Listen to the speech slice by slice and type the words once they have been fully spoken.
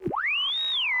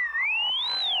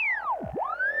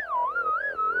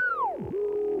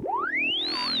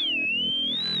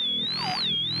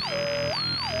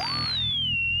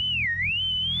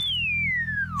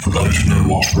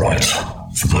what right?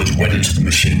 For those wedded to the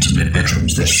machines in their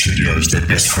bedrooms, their studios, their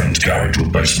best friend's garage or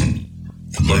basement.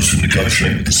 For those who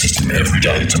negotiate with the system every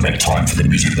day to make time for the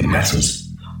music that matters.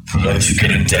 For those who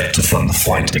get in debt to fund the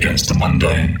fight against the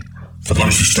mundane. For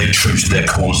those who stay true to their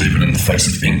cause even in the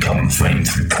face of income and fame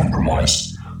through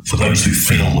compromise. For those who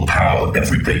feel the power of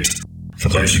every beat. For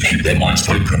those who keep their minds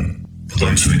open. For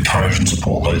those who encourage and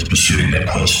support those pursuing their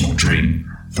personal dream.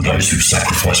 For those who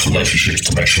sacrifice relationships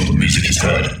to make sure the music is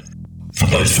heard. For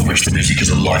those for which the music is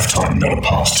a lifetime, not a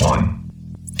pastime.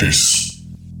 This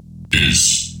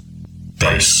is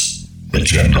Bass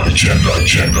Agenda.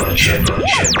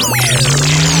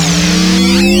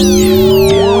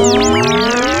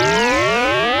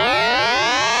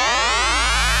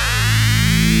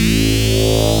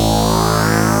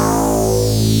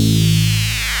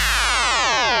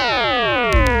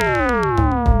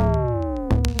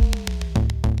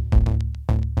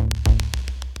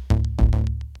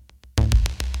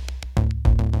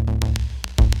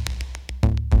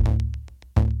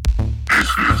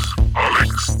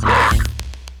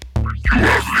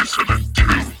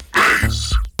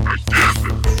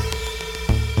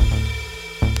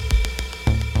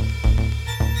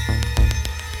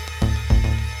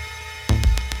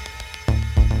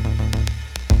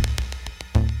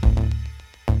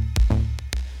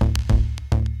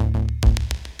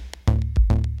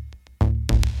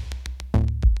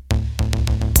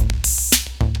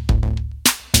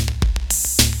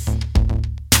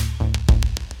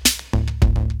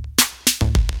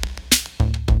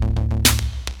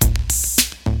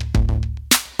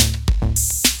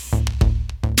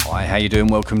 How you doing?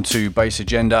 Welcome to Bass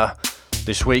Agenda.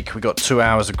 This week we got 2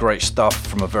 hours of great stuff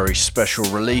from a very special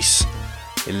release,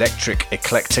 Electric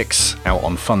Eclectics, out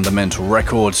on Fundamental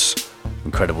Records,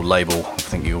 incredible label. I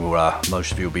think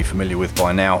most of you will be familiar with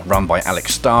by now, run by Alec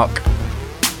Stark.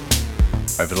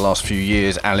 Over the last few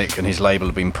years, Alec and his label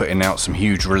have been putting out some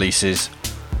huge releases,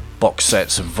 box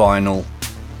sets of vinyl,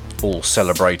 all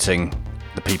celebrating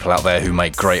the people out there who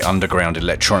make great underground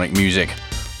electronic music,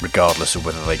 regardless of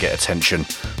whether they get attention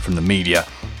from the media,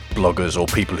 bloggers or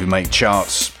people who make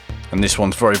charts. And this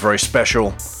one's very, very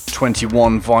special.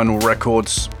 21 vinyl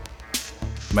records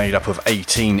made up of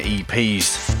 18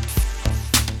 EPs.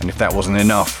 And if that wasn't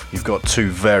enough, you've got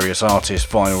 2 various artist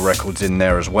vinyl records in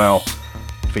there as well,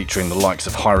 featuring the likes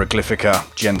of Hieroglyphica,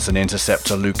 Jensen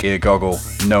Interceptor, Luke Eargoggle,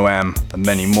 Noam and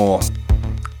many more.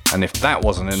 And if that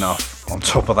wasn't enough, on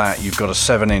top of that you've got a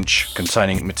 7-inch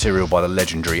containing material by the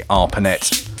legendary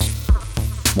Arpanet,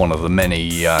 one of the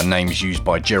many names used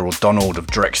by Gerald Donald of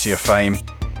Drexciya fame,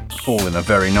 all in a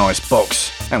very nice box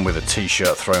and with a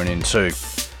t-shirt thrown in too.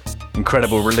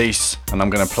 Incredible release, and I'm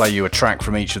going to play you a track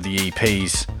from each of the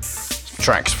EPs,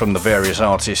 tracks from the various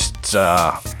artists'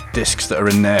 discs that are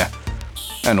in there,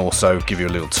 and also give you a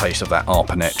little taste of that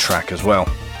Arpanet track as well.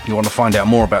 If you want to find out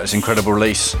more about this incredible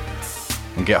release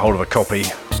and get hold of a copy,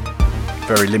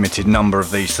 very limited number of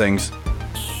these things,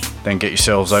 then get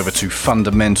yourselves over to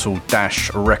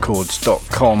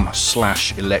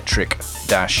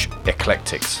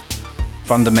fundamental-records.com/electric-eclectics.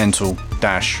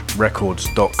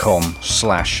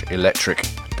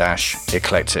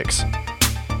 fundamental-records.com/electric-eclectics.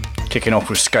 Kicking off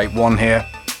with Skate 1 here.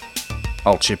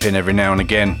 I'll chip in every now and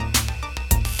again,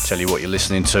 tell you what you're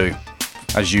listening to.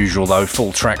 As usual though,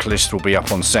 full track list will be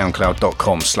up on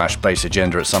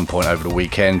soundcloud.com/bassagenda at some point over the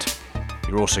weekend.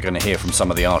 You're also going to hear from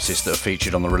some of the artists that are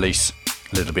featured on the release,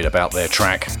 a little bit about their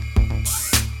track. A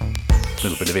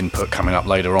little bit of input coming up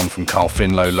later on from Carl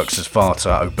Finlow, Luxus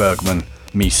Vata, O'Bergman,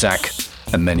 Misak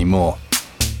and many more.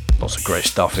 Lots of great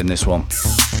stuff in this one.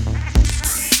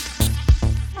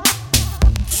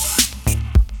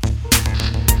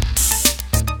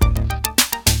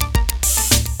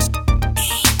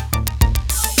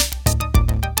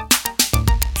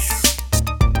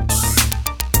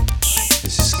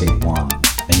 This is Skate 1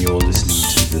 and you're listening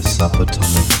to the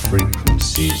subatomic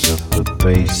frequencies of the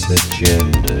Bass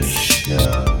Agenda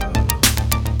Show.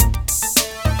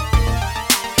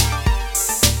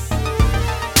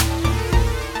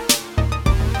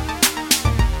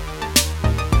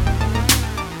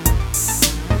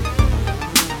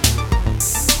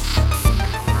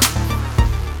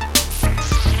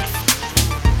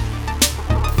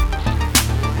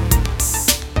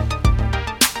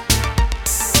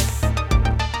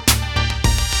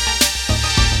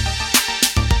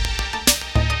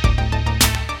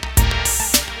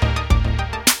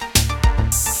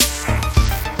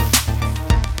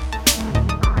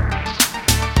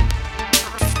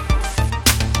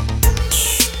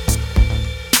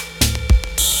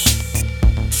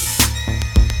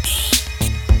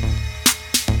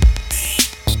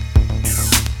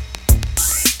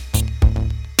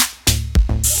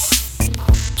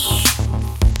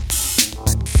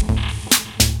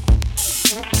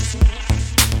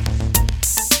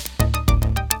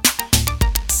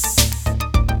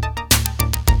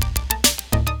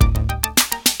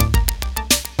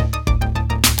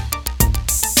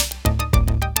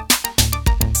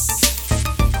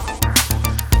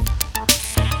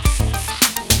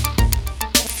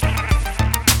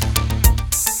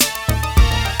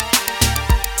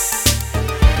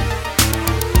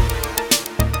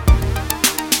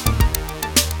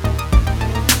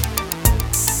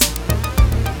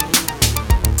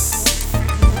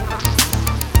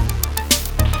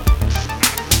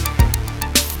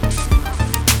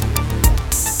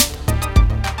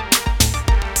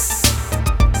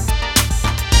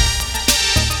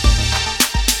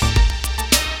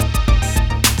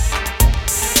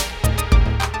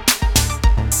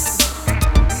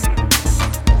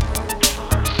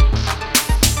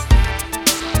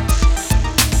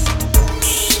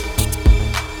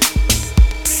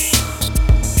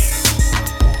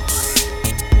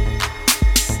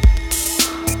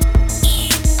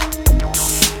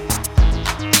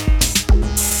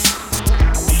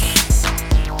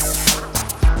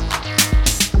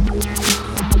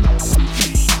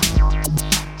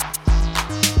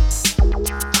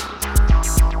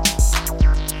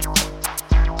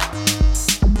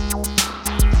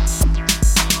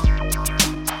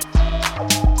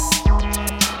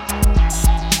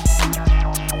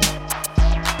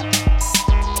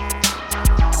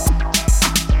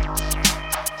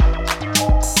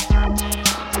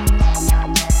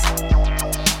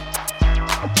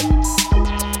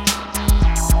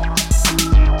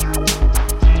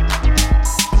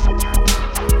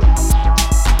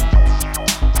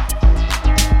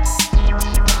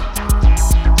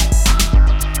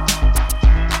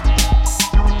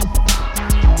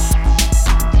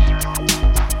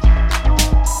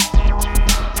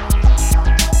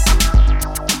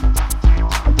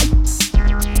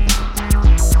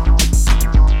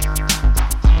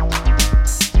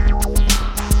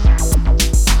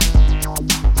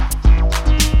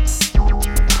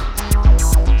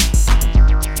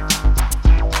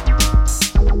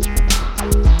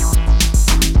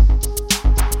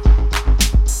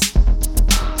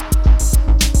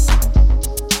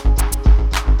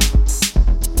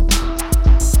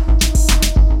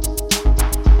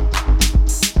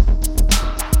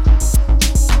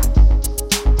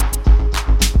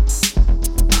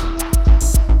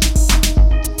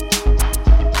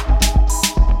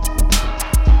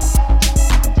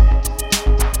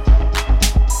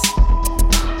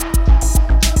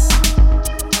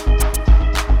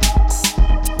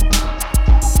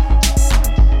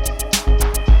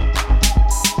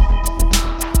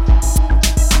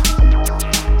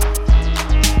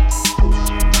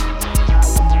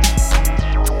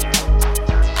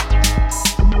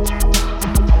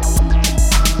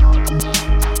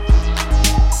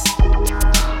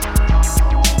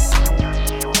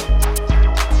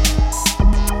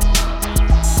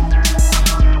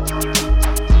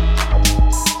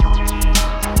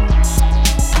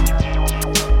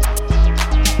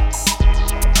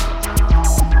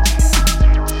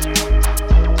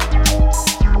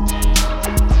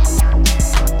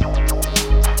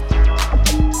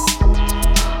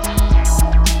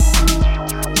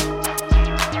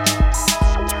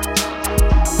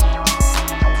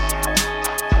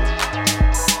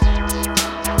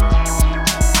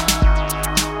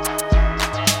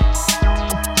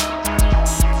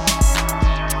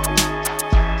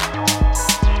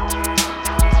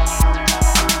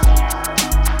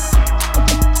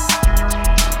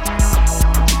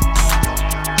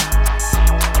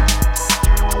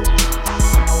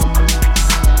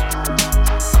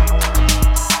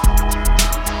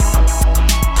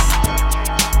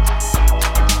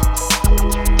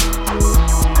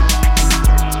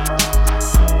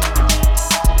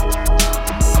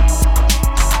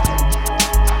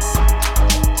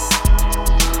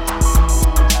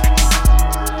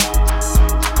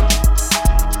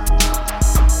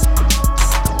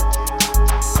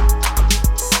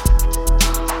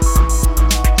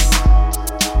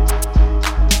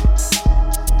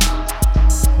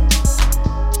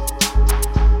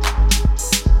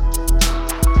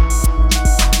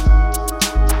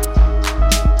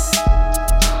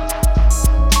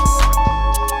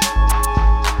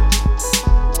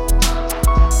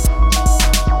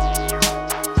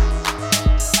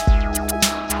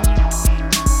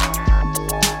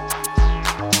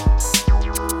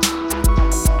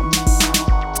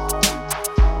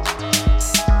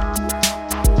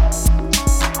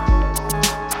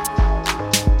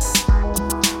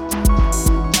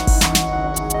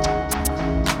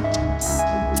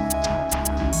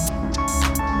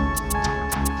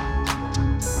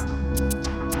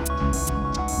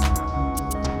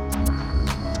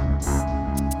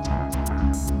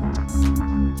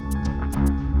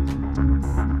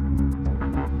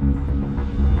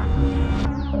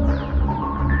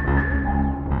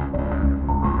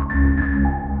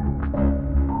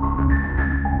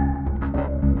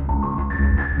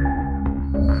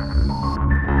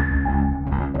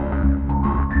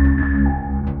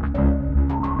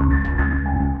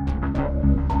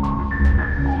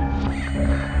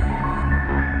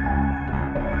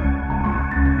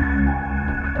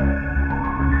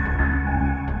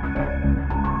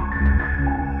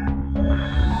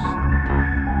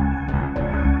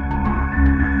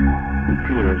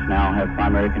 computers now have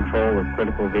primary control of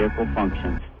critical vehicle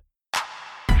functions.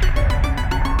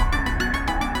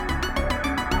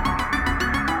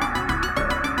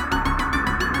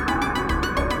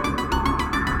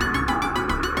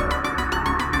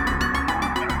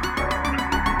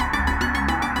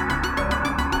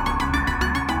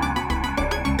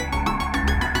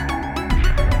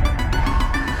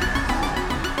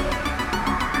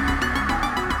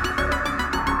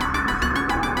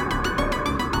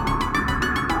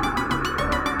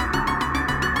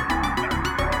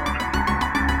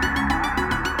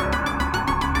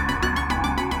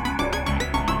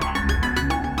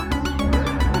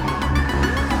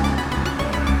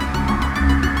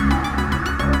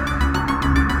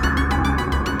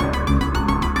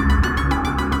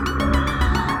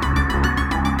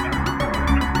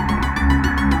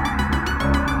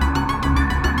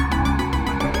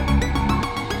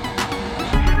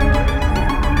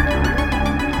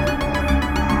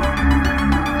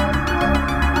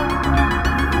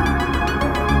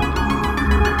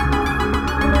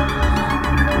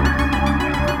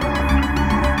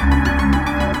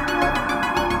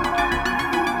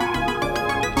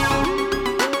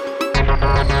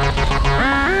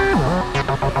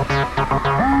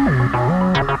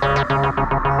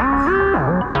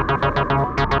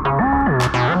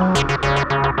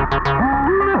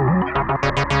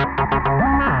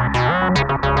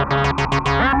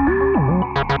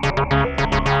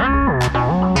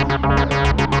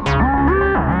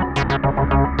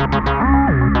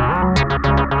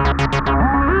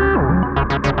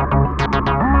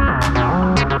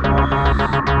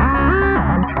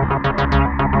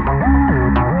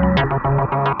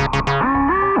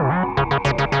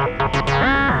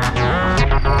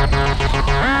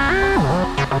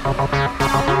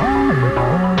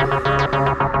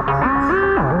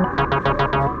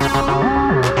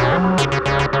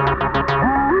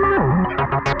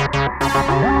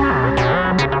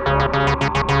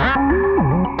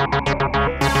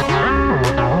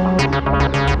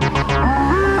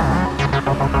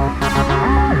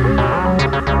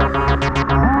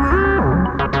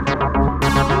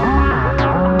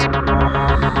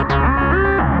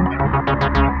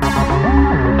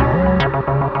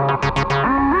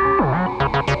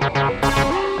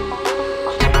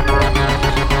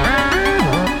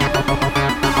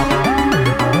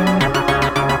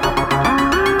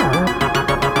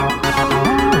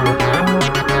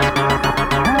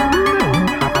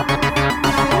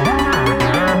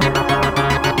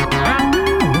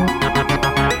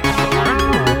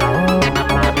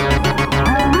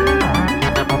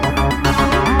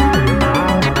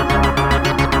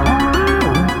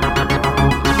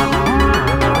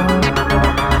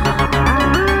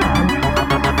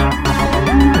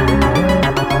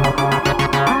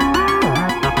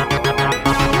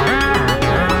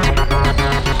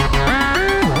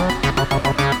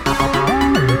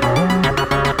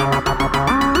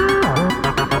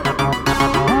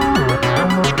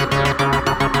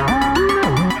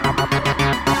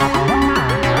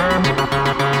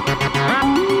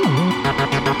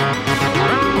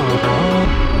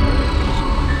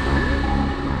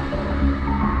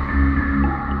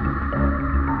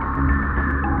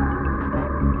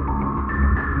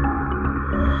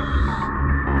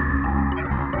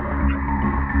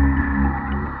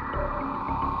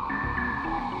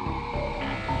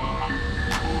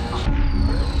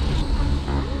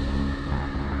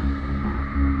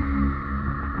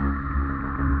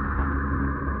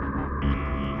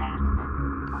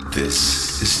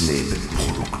 This is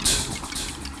Nebenprodukt.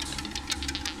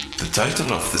 The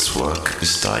title of this work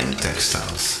is Dyeing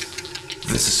Textiles.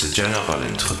 This is a general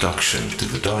introduction to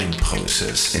the dyeing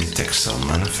process in textile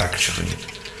manufacturing.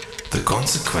 The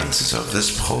consequences of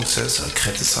this process are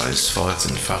criticized for its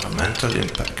environmental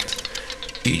impact.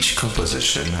 Each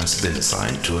composition has been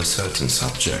assigned to a certain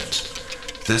subject.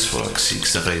 This work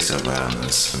seeks to raise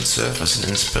awareness and serve as an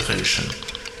inspiration.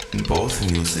 In both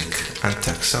music and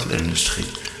textile industry,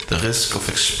 the risk of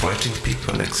exploiting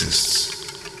people exists.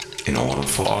 In order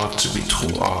for art to be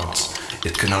true art,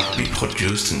 it cannot be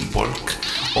produced in bulk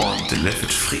or delivered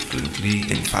frequently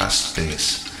in fast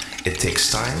pace. It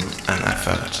takes time and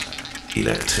effort.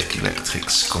 Electric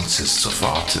Electrics consists of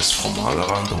artists from all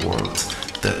around the world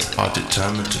that are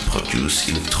determined to produce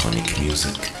electronic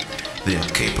music. They are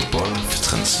capable of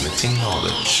transmitting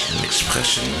knowledge and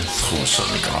expression through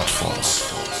sonic art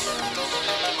forms.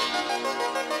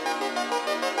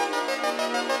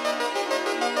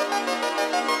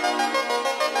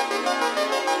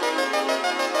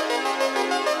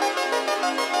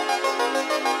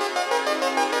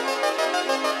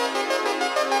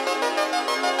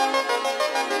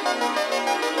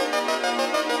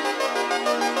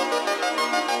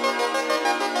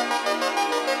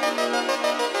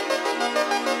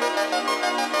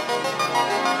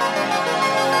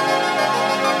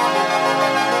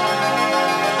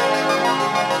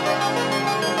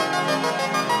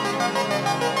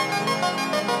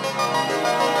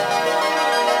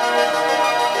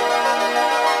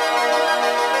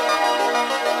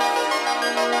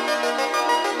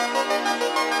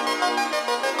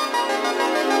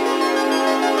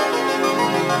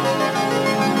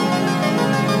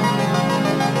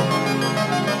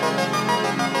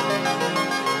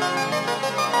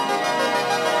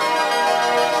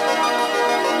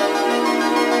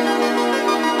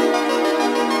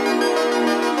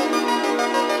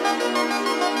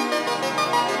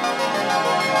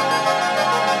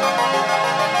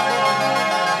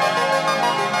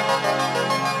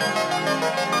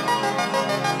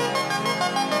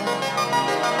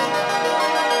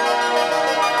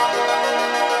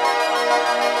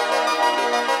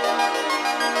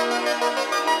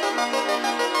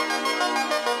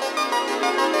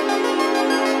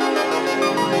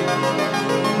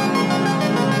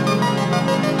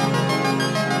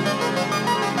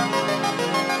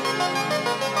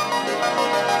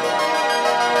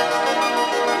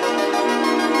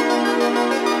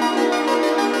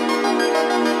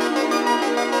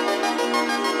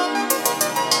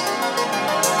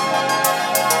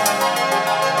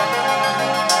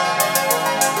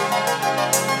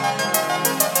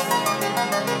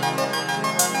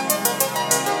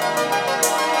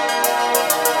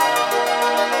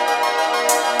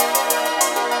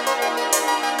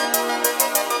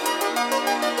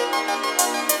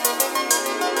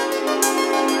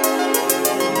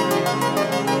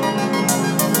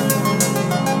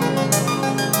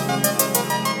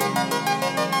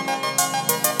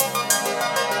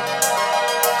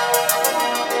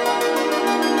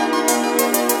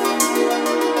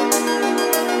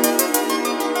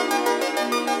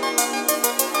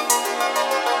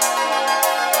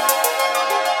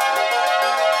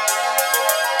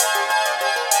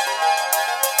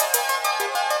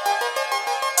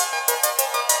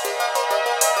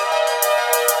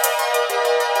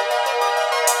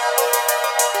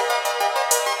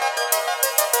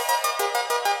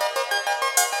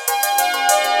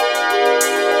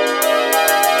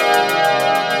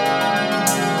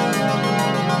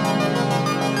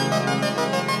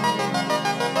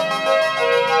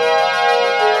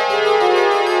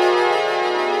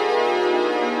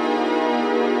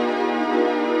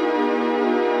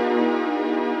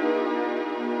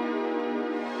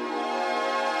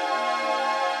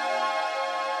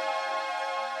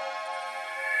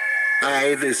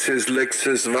 Hi, this is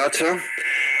Lexus Vata.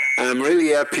 I'm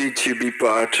really happy to be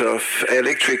part of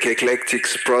Electric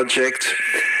Eclectics project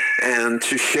and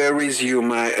to share with you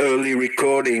my early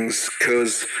recordings,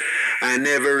 because I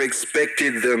never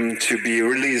expected them to be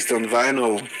released on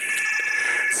vinyl.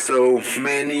 So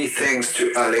many thanks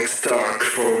to Alex Stark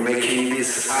for making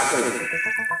this happen.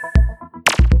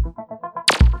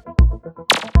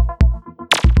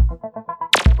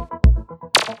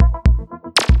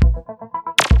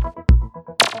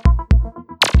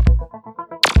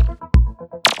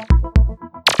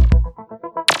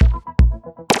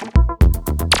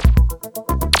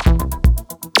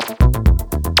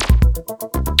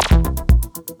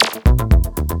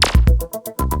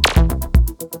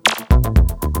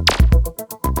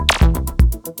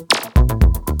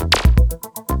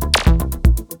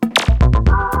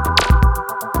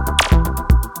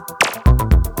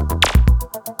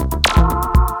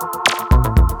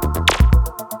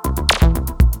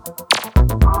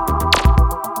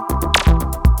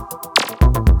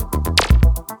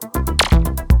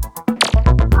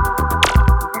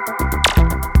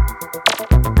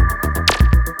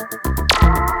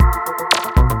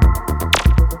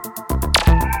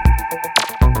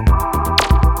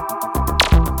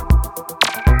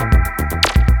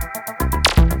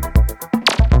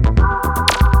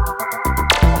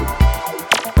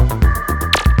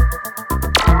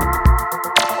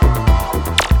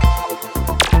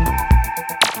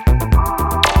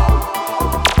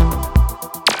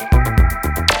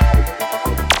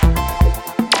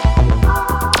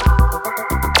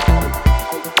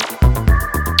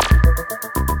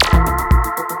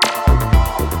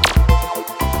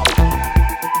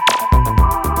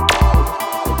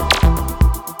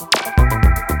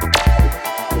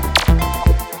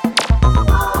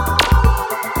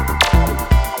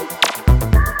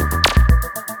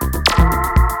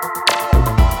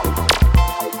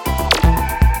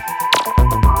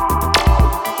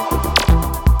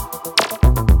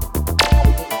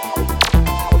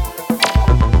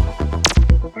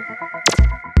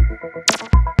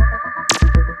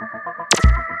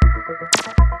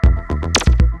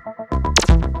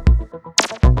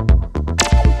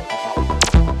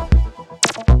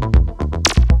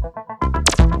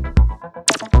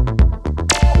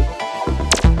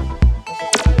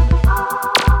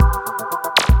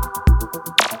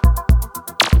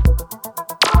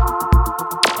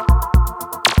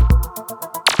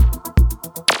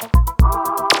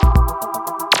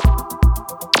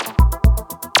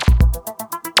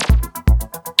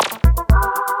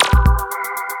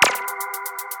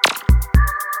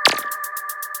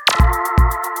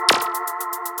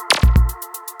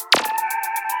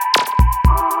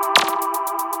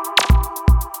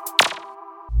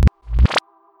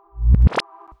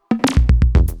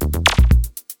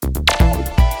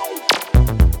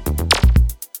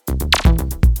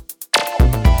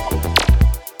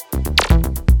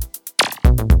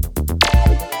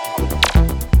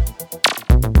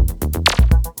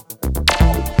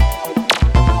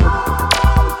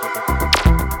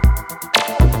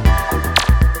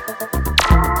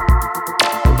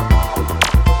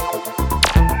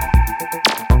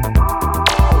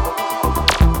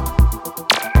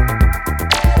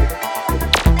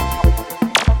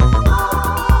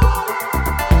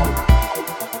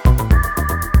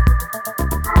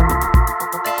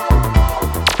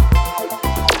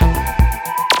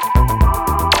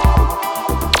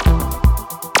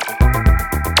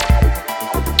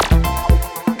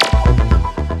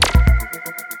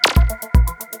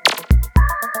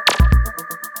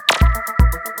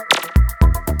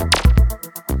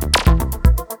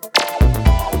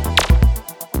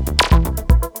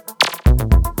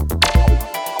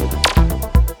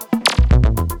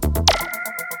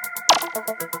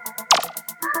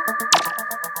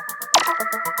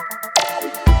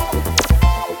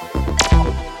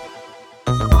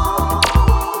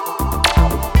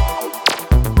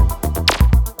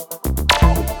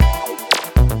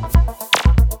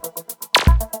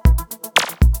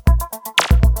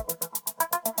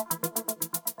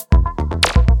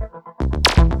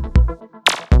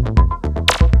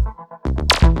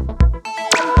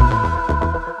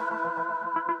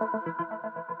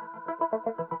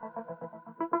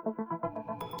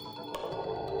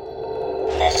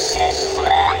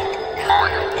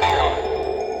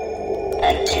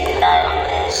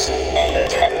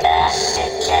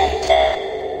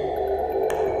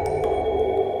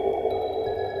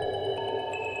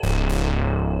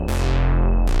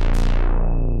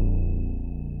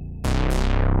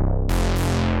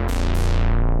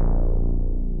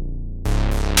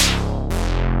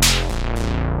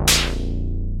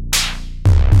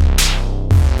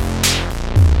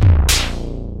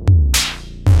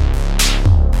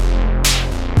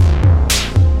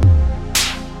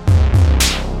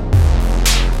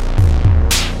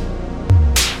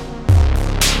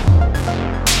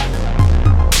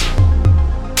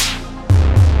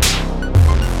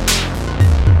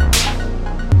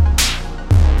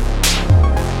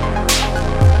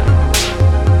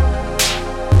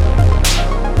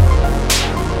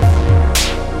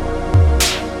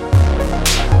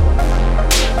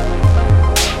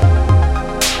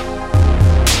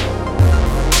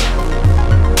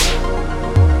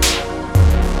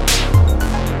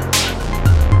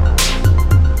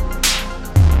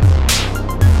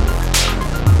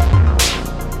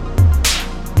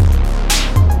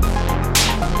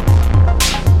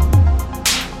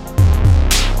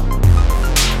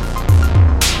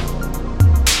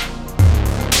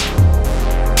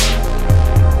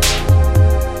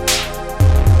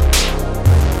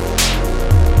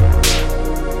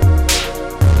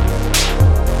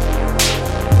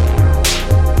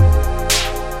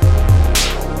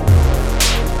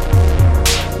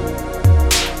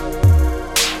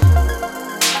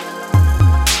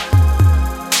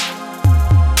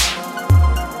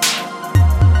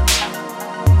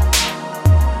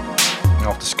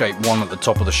 Escape 1 at the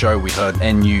top of the show. We heard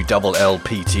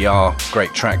NULLPTR,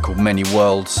 great track called Many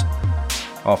Worlds.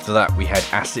 After that we had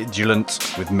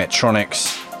Acidulant with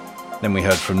Metronics. Then we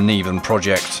heard from Neven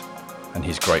Project and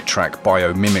his great track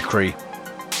Biomimicry.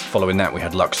 Following that we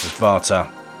had Luxus Vata.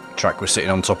 The track we're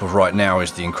sitting on top of right now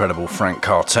is the incredible Frank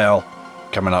Cartel.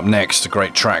 Coming up next, a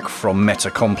great track from Meta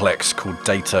Complex called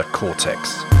Data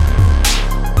Cortex.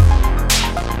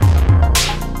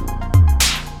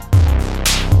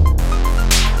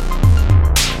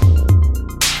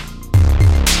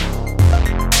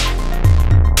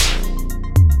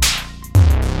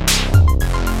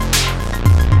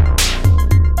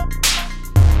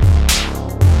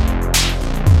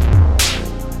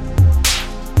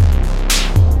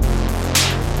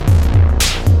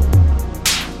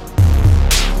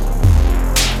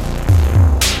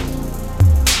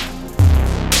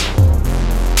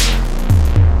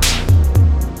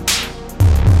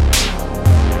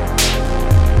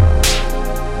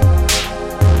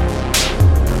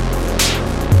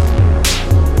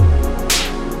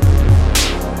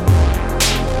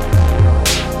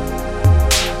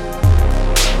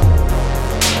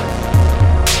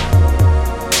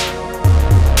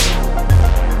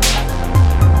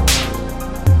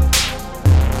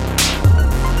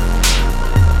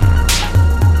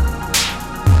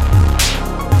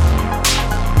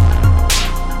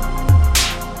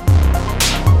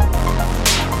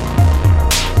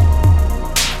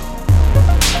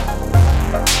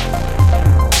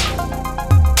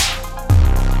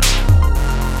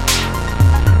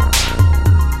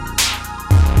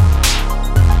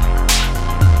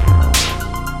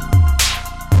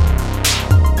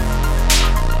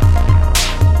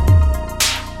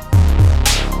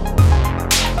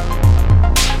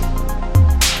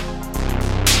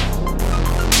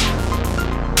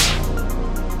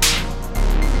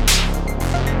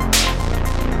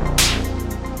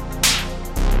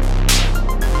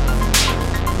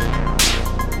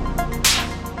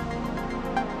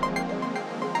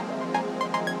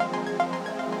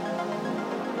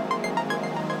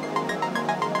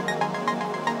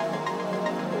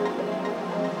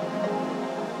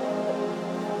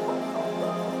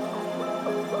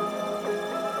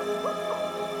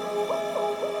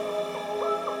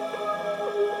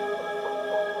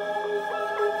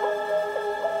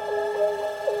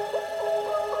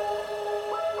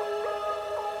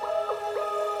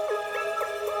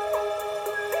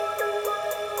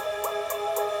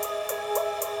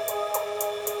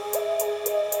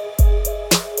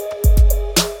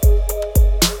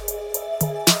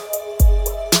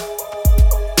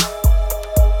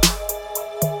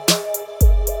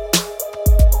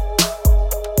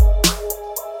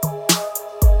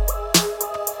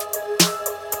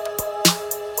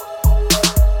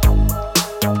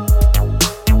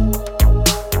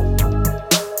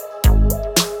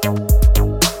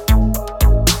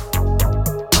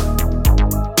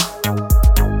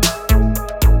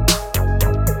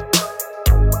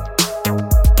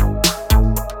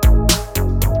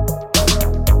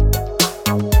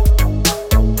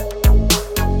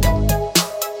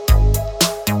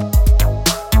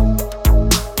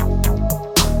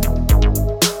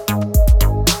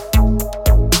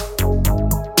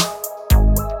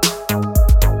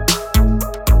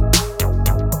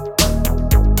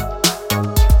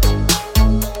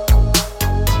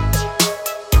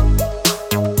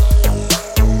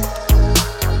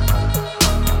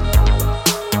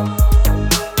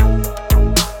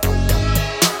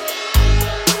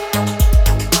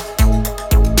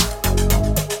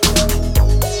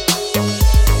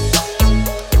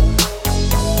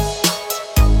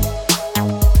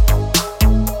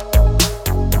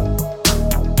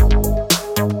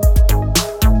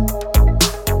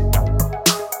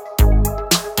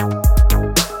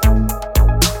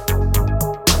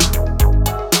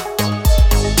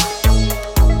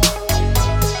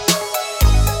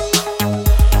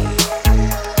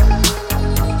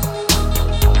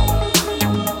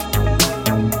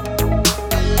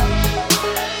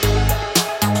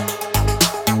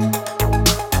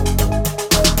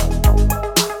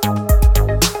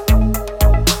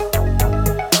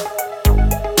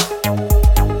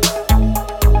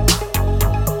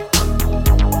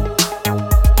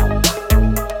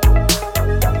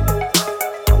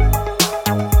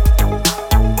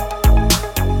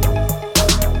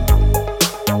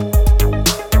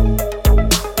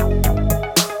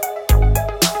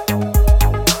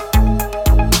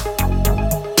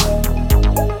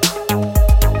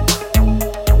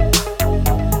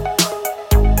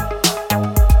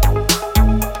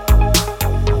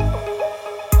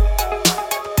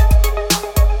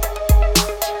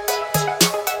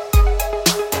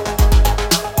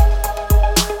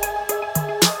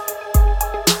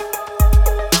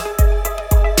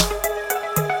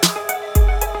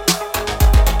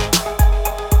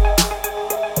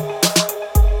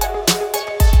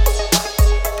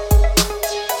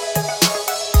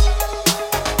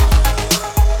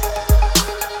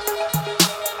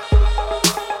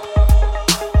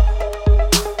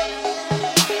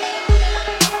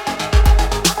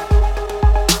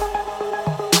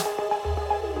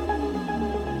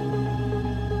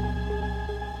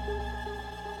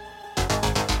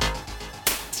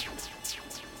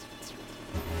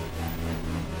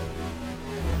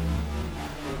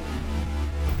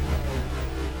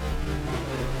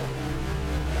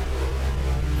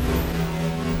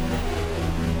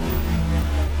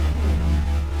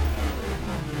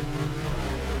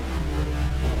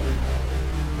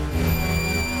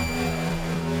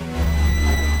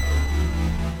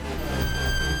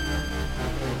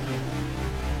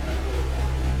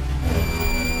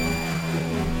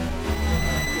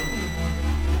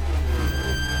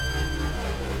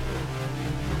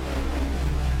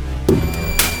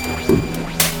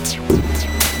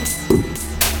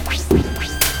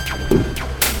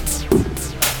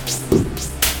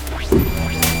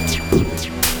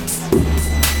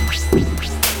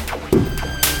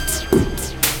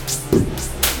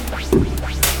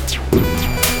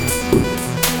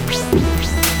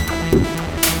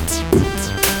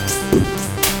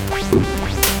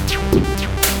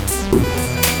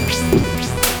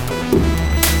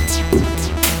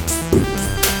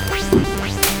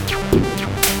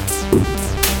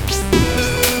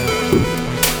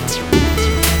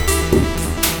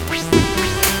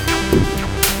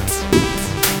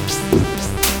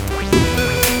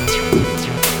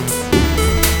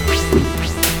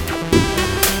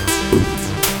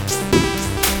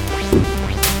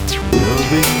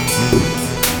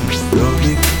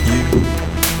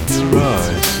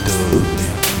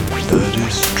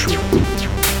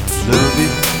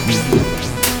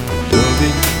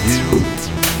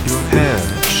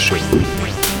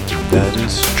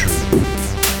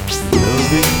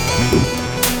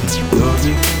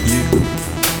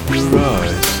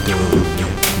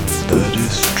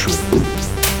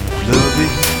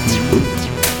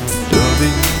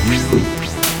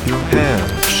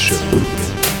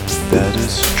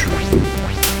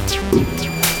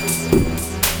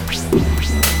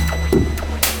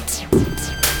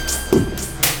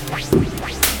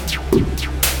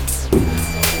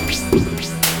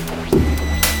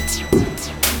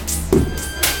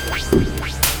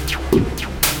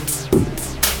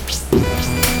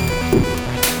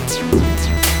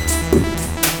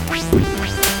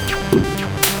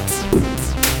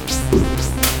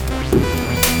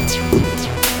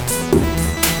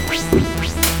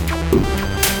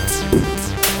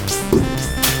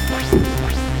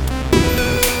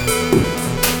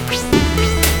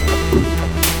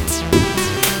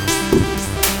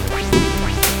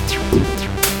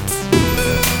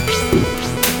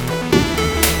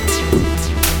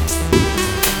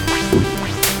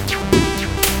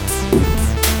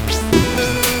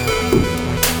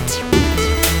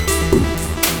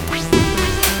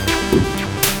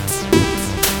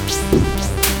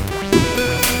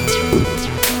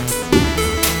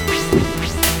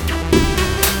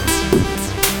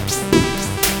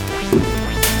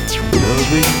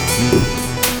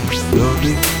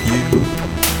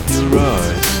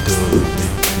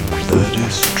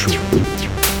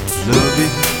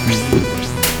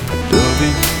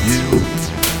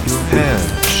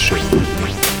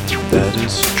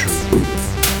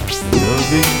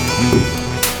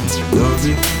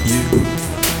 Loving you,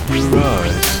 your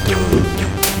eyes told me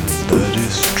that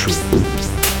is true.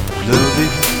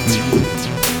 Loving me,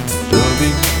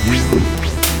 loving you,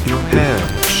 your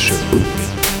hands show me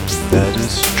that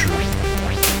is true.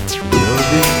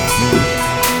 Loving me,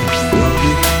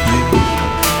 loving you,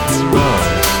 your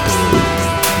eyes told me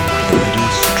that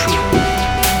is true.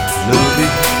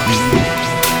 Loving me,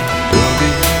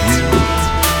 loving you,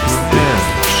 your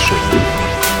hands show me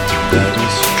that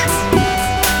is true.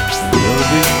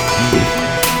 Loving me,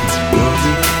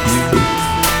 loving you,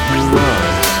 your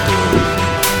eyes told me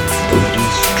that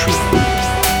is true.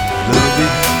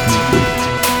 Loving me,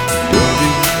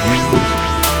 loving you,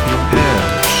 your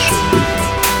hands show me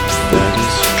that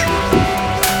is true.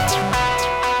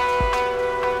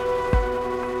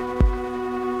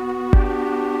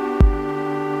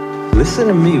 Listen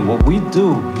to me, what we do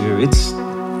here, it's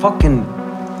fucking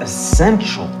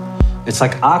essential. It's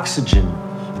like oxygen.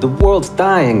 The world's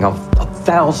dying of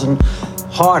 1,000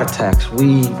 heart attacks.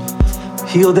 We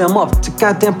heal them up. It's a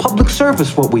goddamn public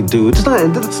service what we do.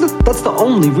 That's the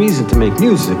only reason to make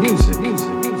music.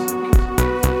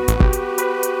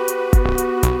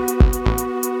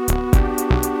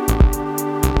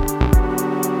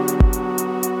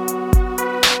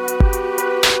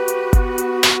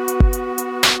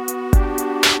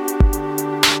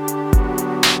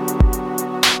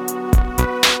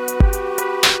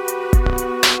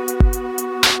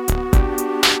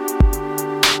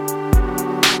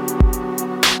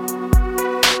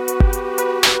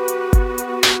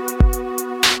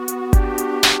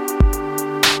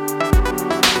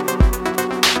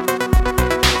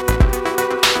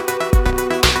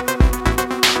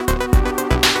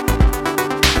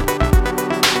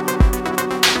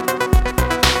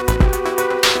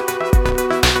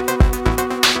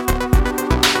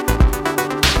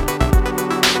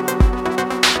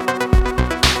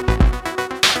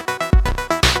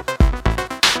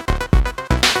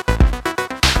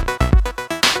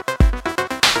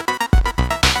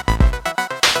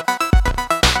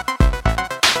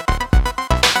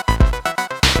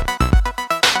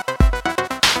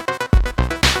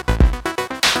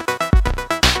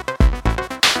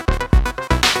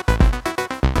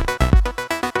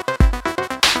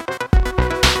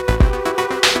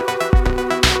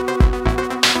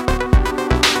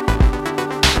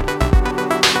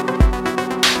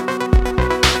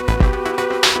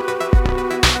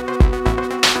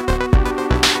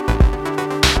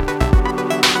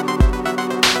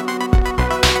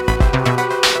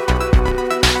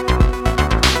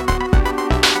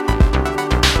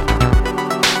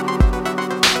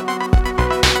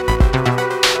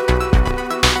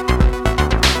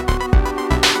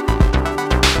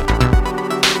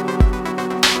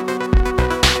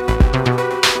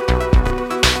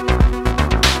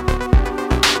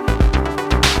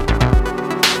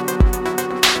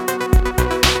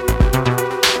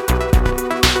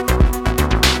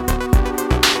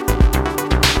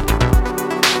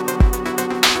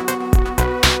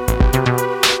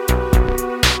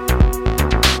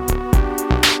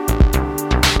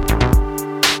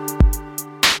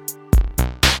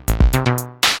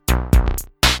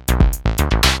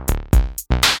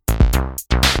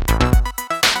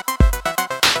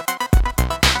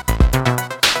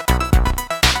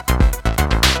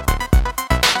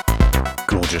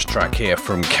 Track here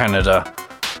from Canada,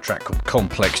 a track called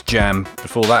Complex Jam.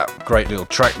 Before that, great little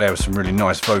track there with some really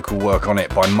nice vocal work on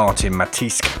it by Martin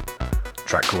Matisque, a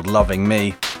track called Loving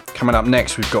Me. Coming up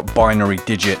next, we've got Binary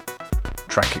Digit, a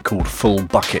track called Full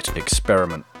Bucket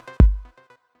Experiment.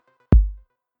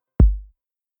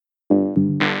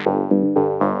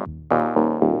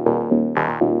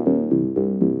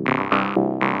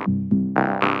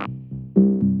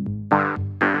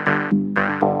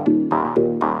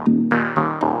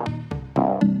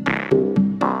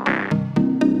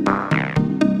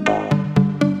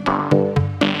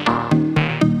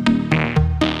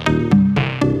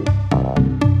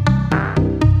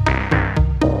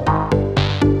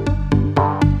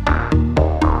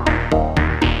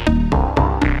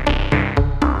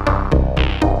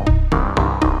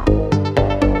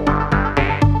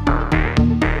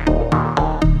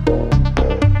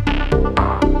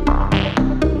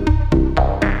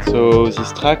 So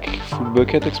this track, Full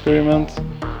Bucket Experiment,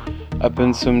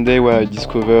 happened someday where I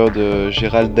discovered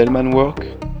Gerald Delman work.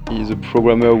 He's a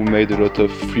programmer who made a lot of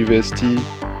FreeVST,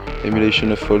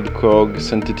 emulation of old Korg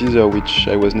synthesizer, which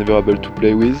I was never able to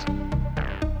play with.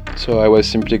 So I was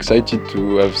simply excited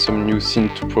to have some new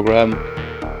synth to program,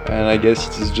 and I guess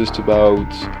it is just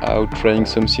about how trying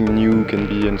something new can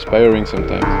be inspiring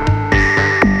sometimes.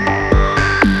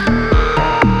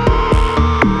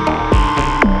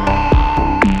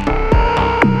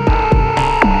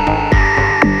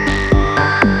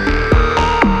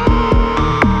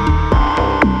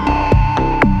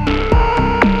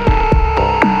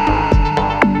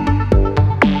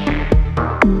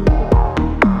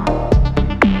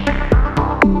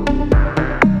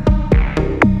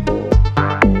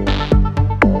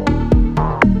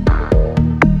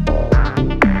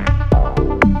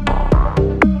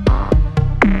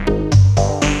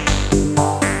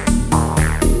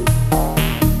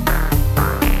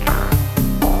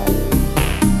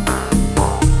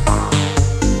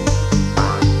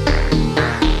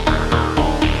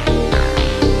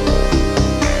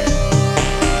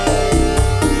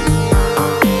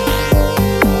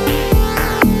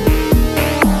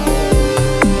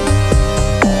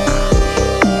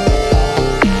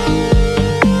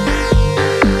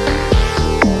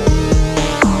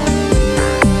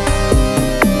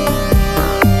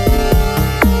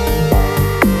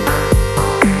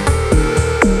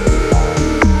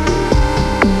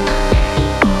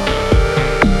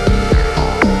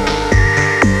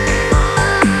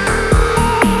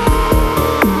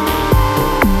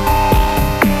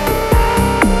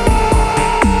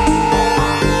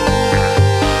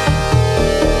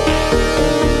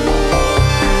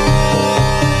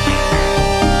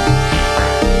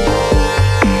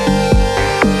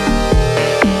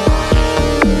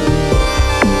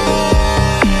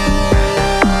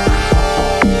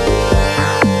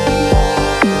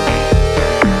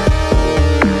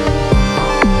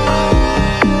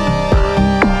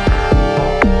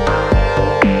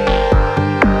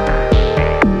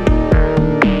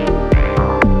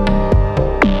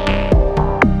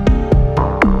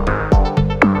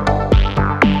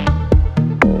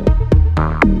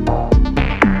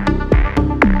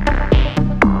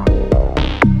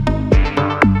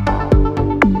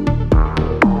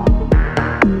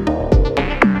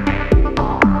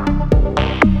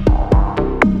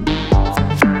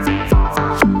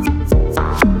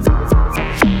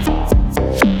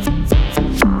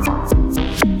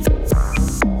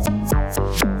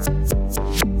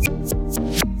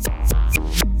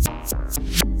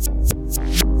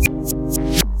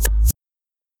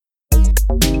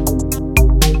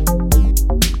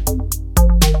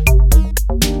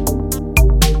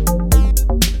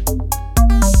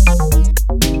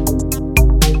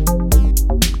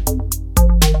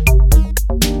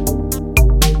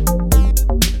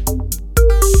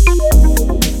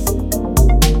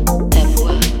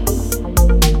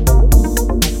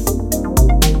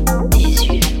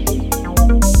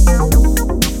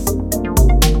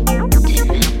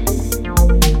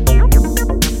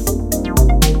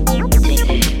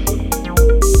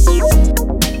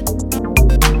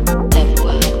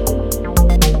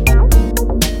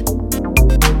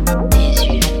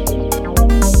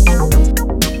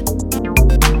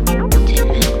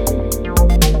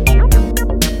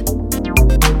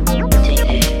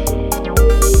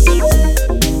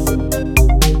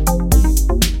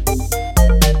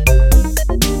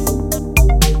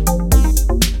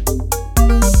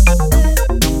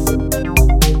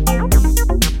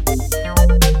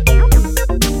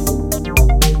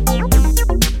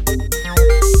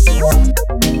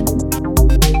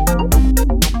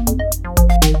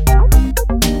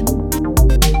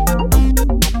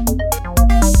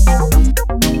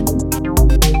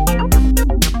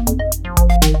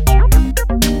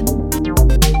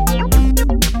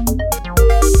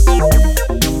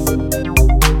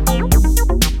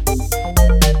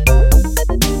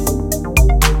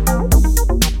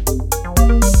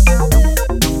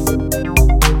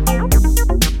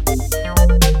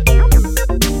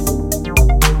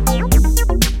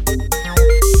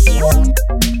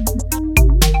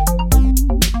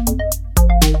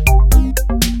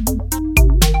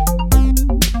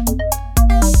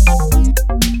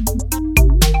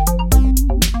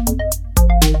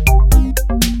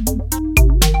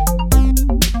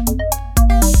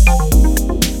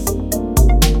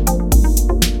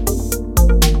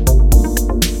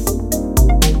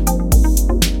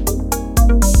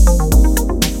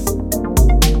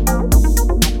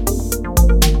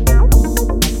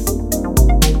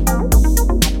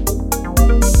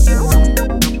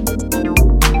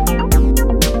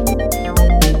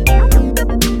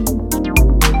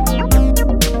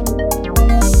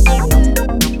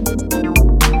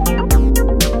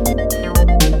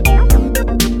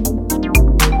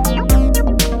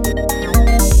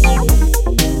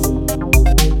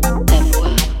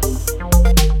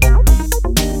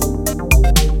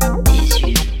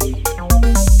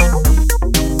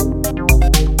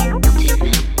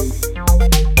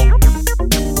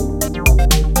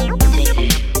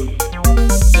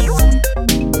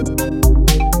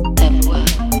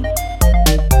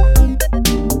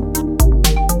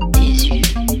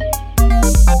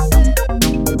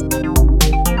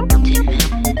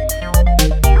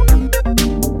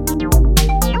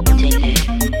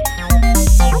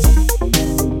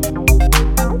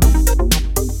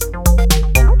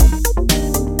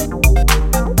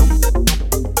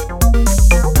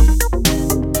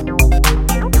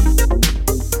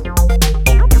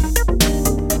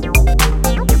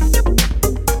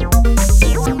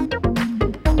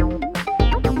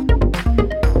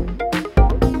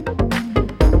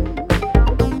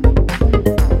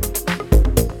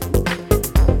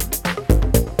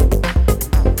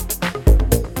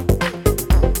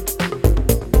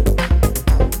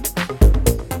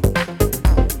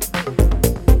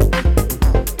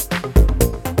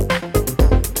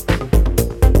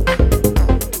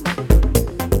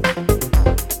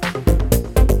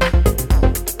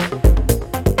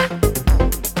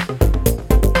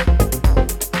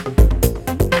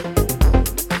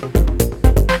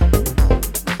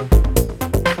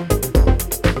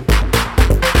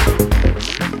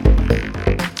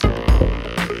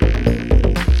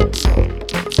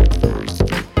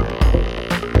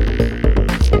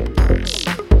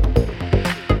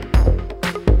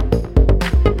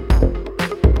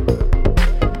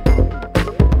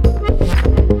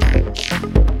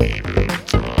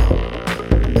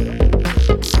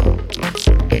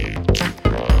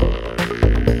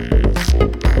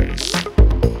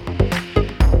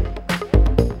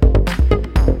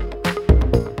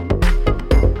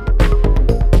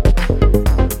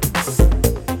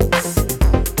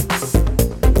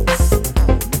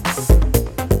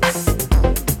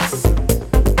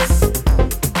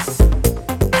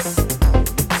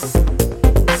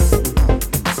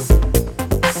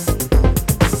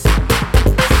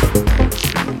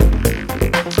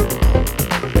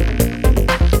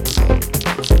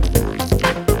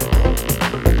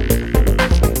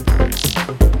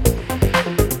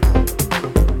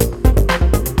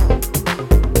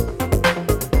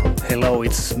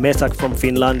 It's Mesak from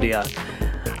Finlandia.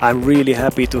 I'm really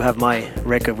happy to have my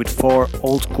record with 4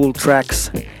 old school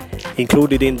tracks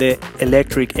included in the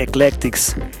Electric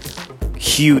Eclectics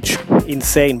huge,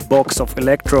 insane box of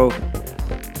electro.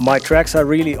 My tracks are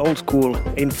really old school.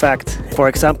 In fact, for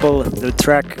example, the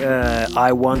track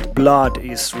I Want Blood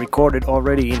is recorded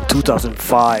already in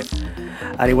 2005,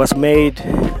 and it was made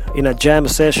in a jam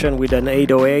session with an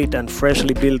 808 and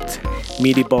freshly built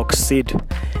MIDI box SID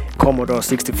Commodore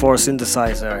 64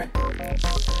 synthesizer.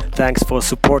 Thanks for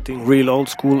supporting real old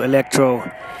school electro.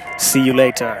 See you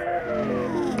later.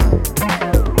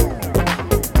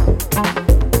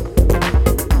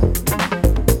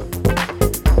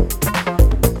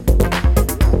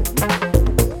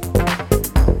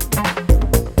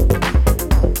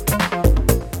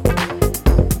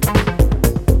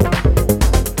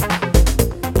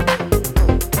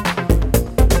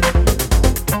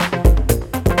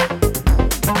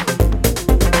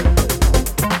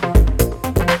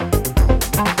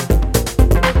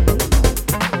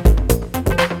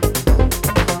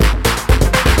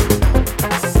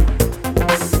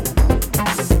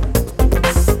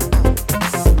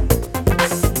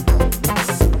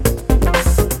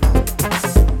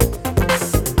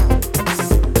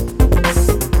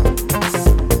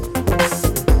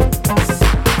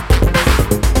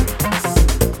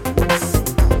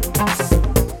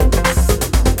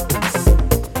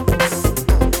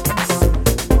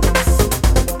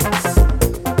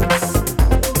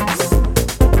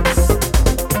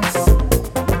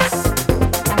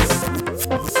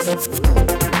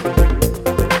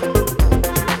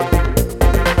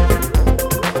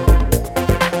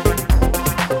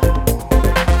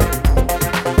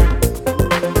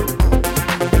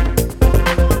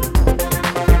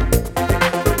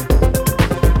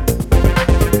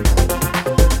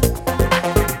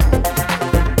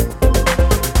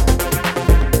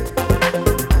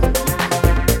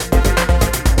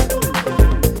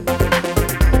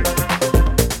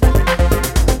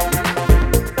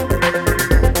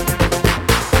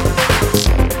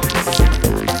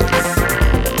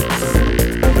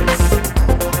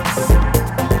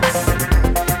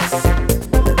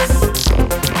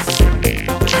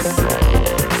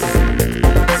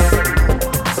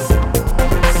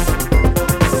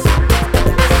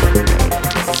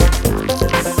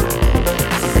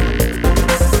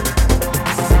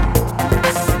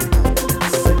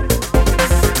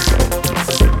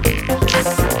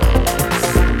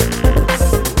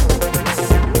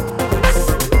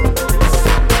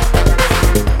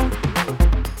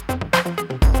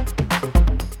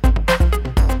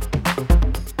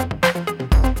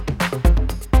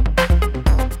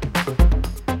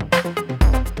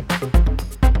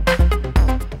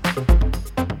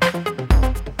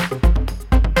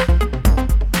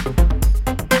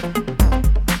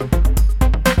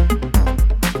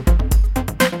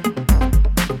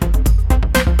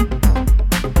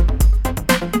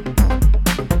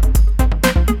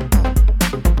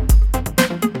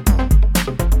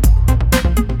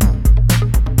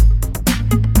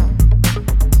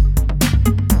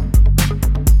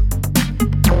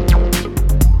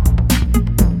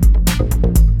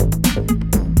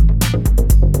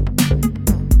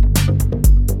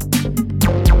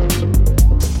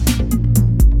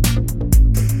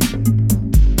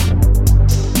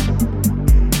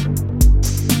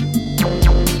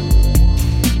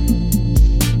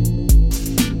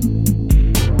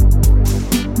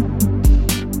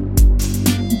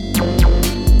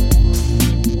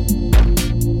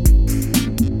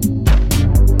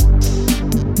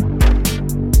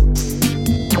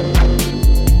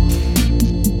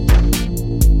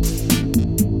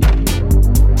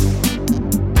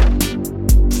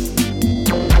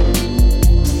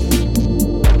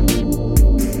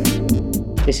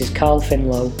 This is Carl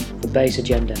Finlow for Bass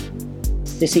Agenda.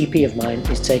 This EP of mine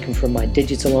is taken from my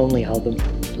digital-only album,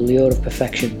 The Lure of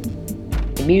Perfection.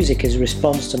 The music is a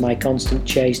response to my constant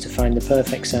chase to find the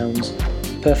perfect sounds,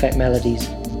 perfect melodies,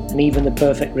 and even the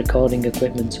perfect recording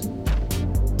equipment.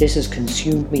 This has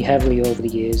consumed me heavily over the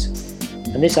years,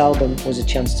 and this album was a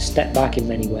chance to step back in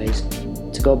many ways,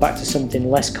 to go back to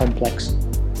something less complex,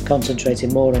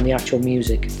 concentrating more on the actual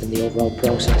music than the overall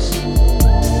process.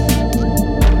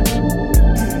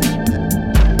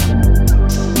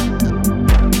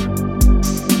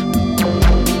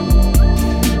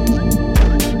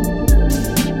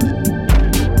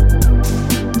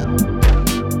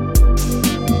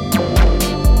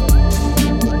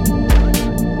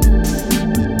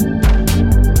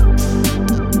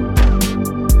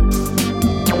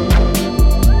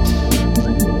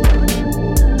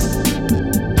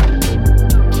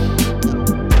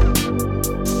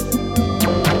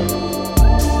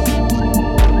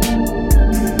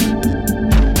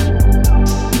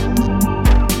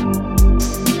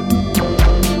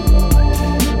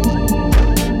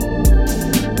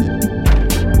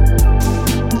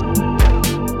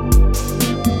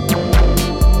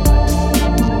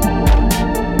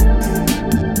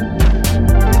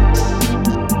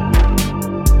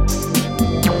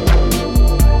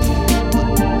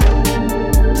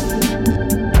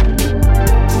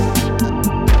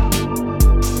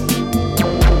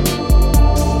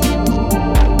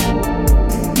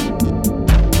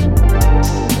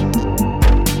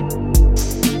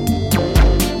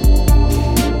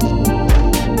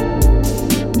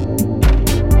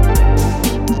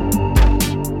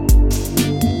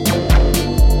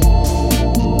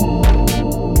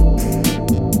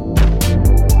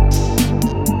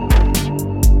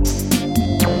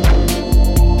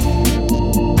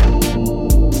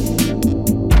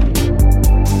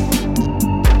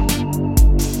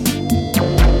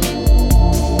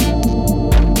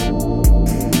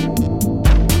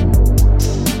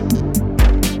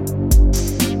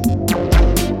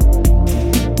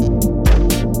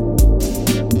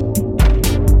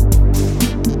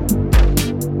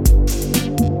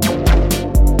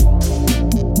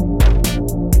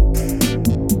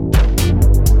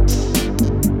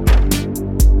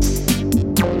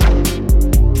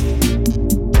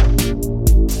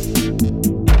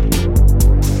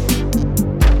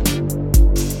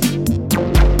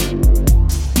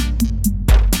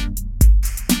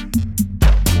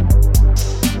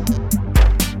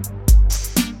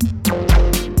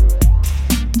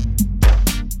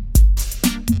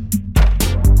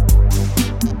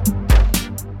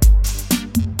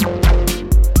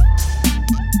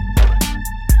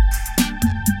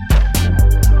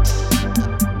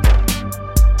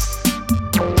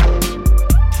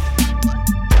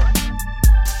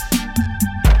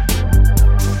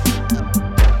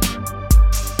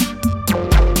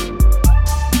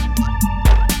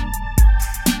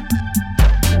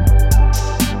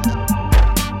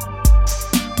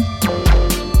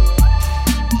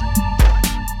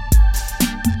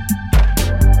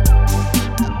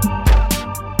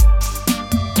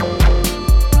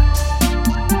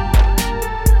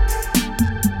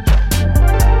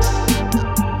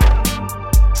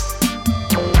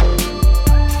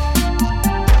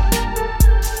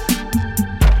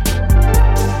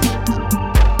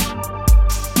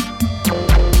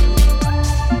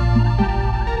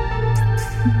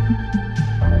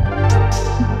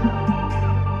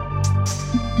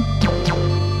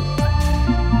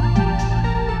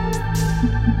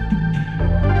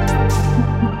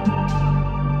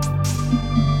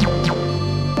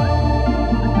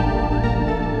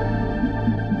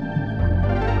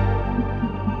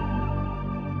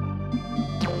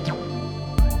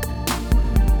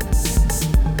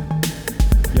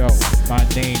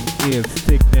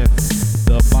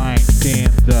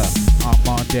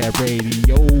 that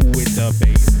radio with the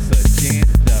bass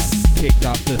agenda. Kicked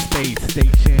off the space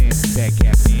station, that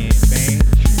Captain Manchu.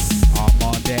 I'm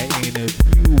on that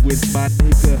interview with my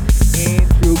nigga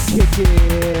Andrew. Kick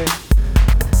it,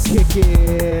 kick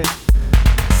it,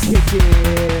 kick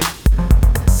it,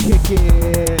 kick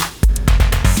it,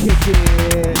 kick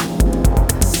it.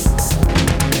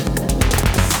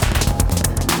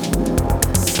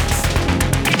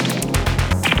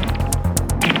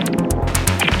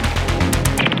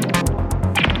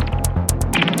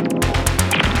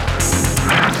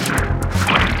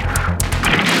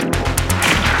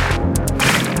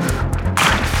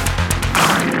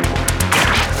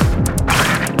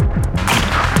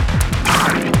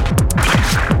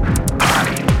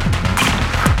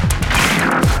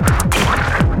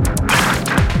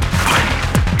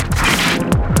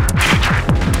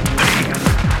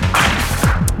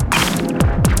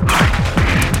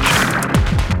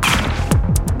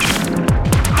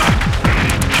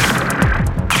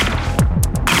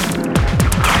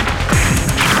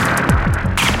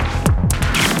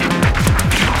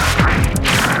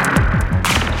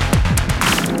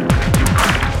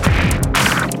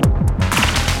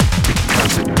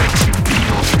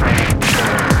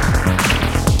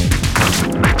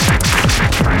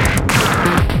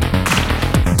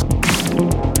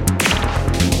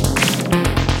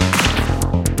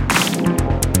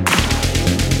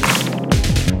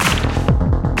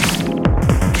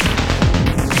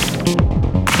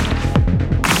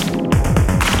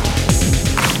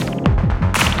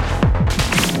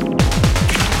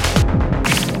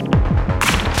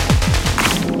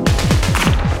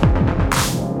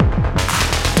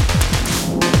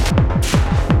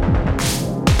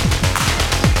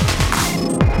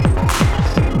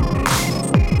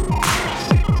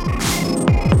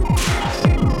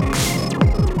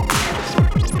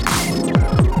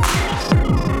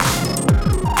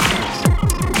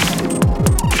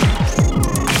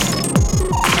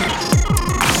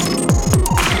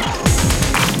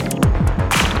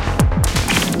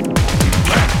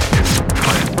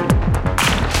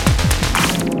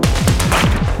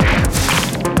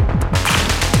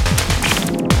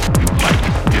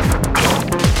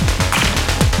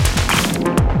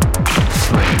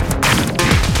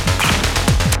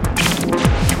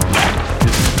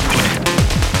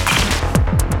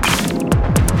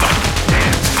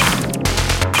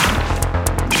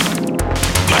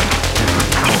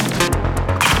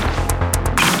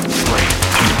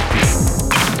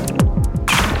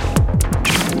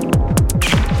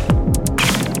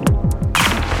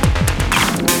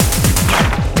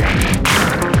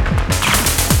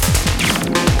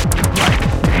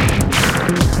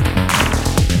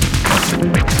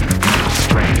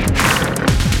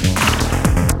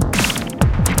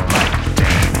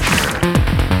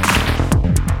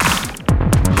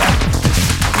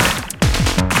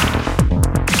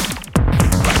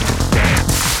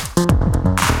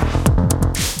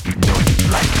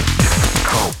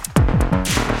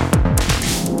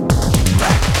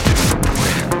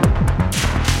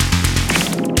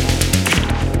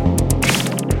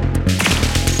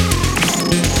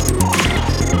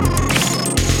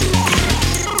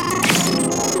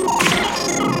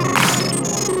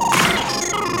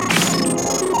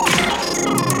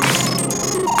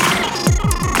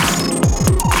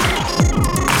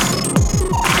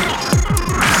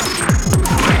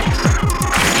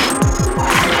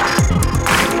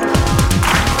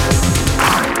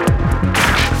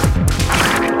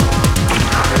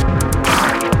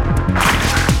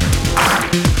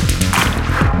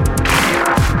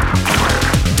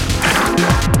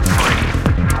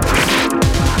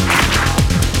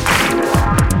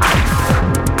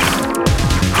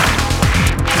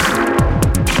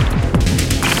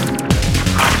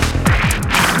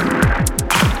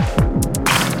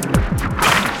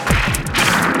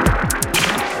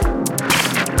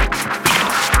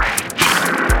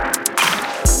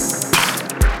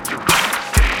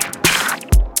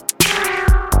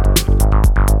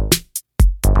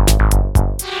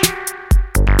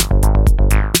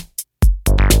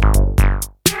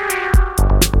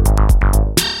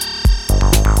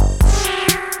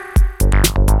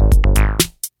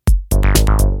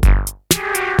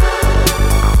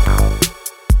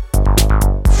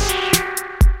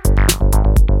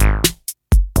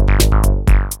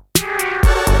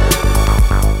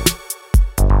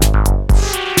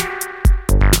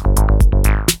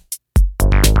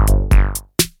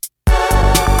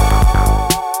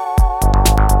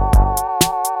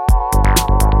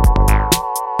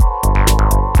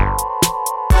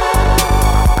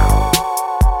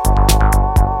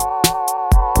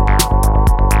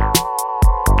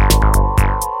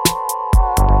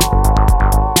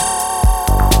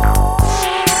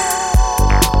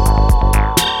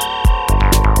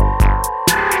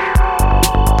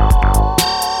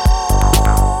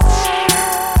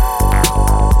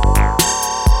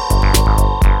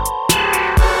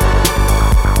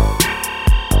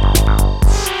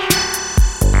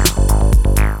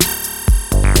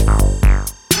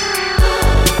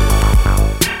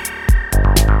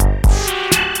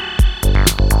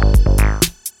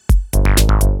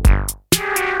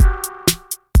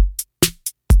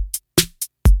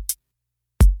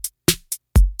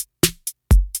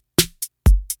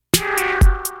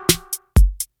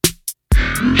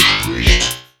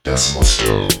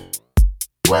 So,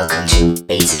 welcome to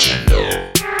Bass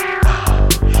Agenda.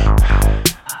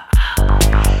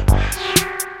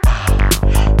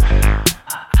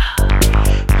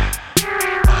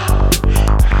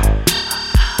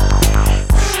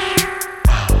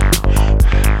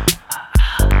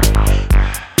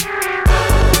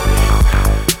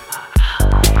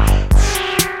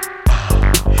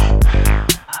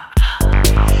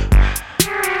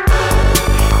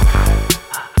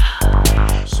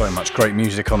 Great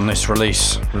music on this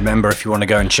release. Remember, if you want to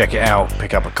go and check it out,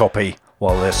 pick up a copy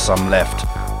while there's some left,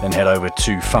 then head over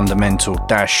to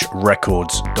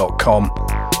fundamental-records.com.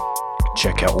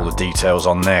 Check out all the details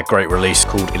on there. Great release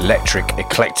called Electric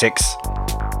Eclectics.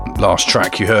 Last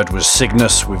track you heard was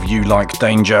Cygnus with You Like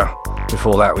Danger.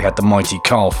 Before that we had the mighty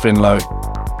Carl Finlow.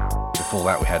 Before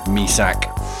that we had Misak.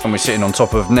 And we're sitting on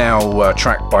top of now a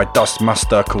track by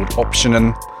Dustmuster called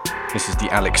Optionen. This is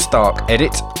the Alex Stark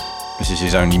edit. This is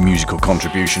his only musical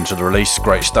contribution to the release.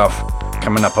 Great stuff.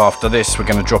 Coming up after this, we're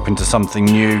going to drop into something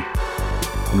new.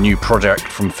 A new project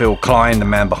from Phil Klein, the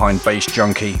man behind Bass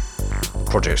Junkie. The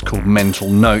project's called Mental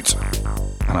Note.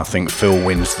 And I think Phil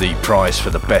wins the prize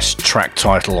for the best track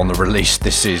title on the release.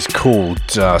 This is called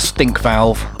Stink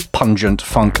Valve Pungent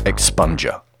Funk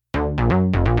Expunger.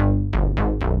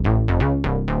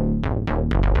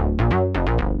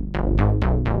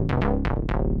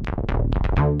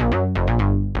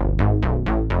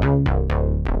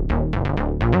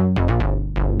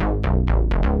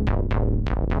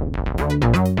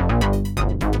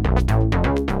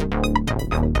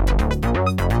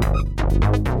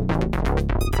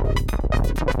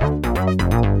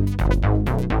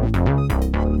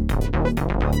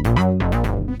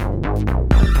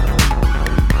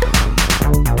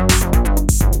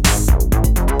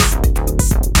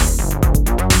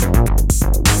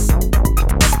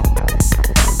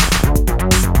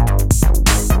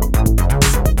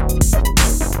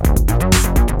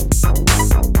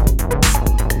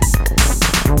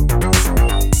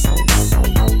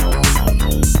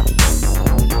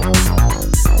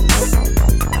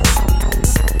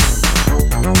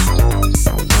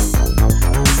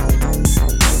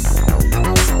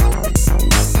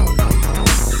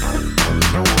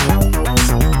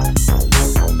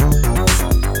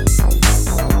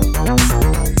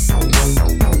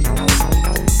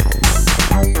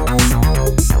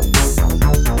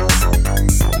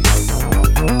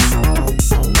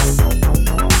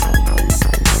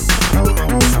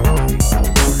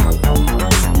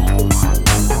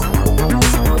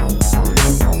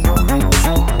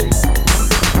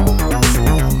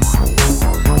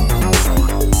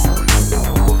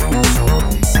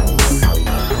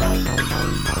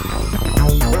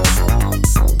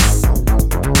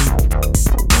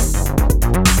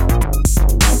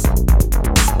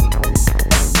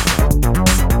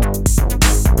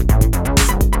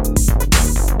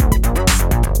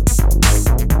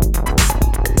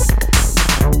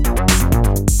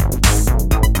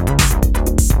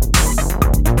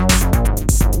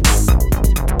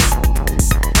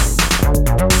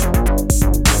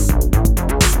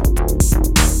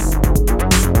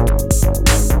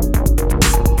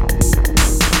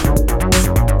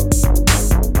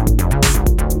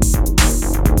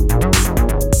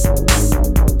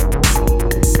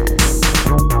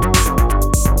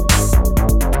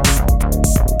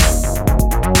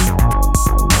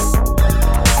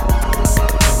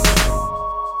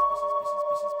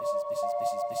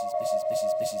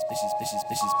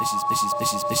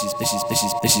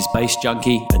 This is Bass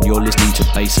Junkie, and you're listening to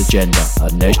Bass Agenda.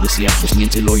 Nächstes Jahr müssen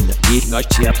die Leute. Ich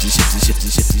möchte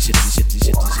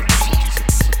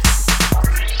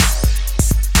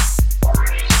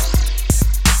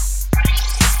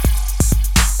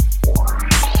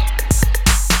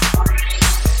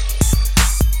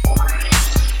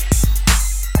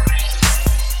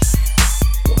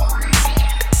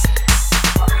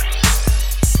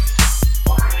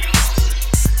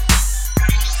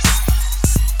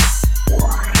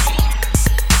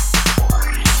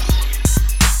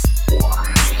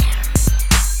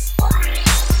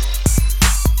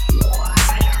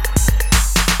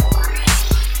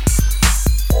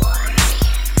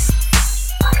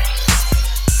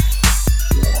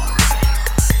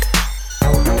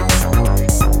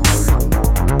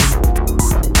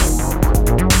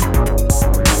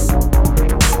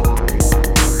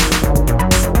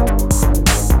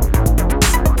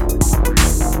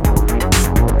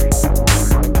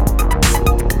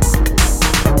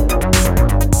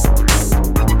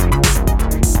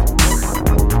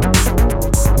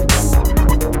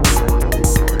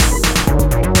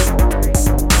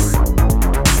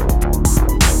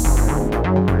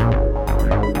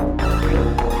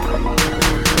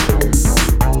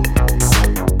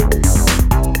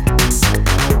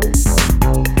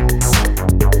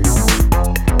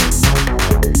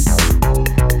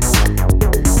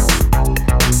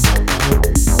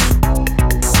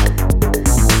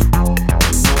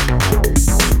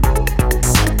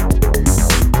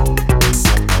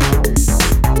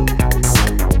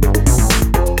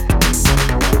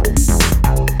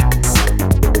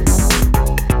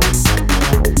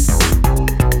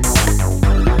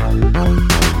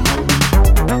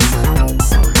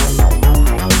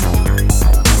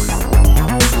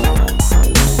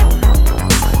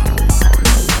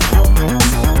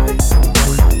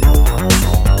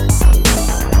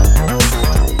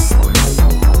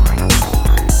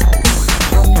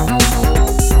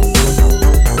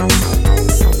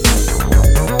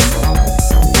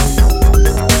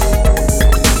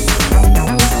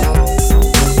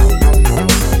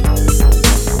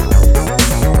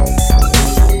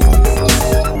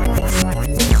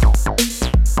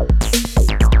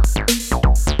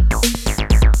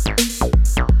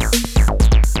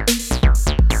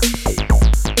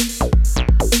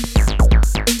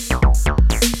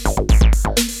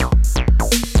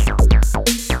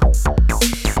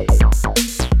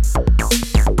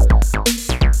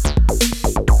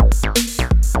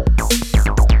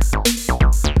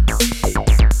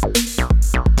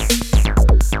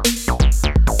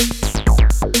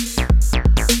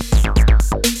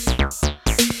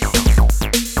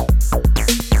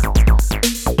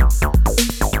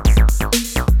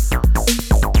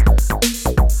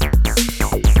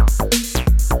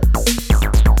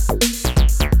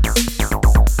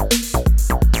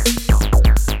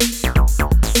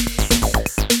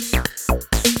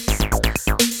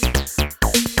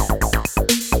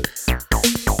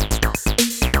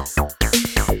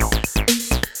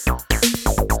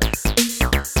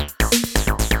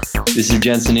This is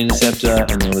Jensen Interceptor,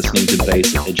 and you're listening to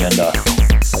Bass Agenda.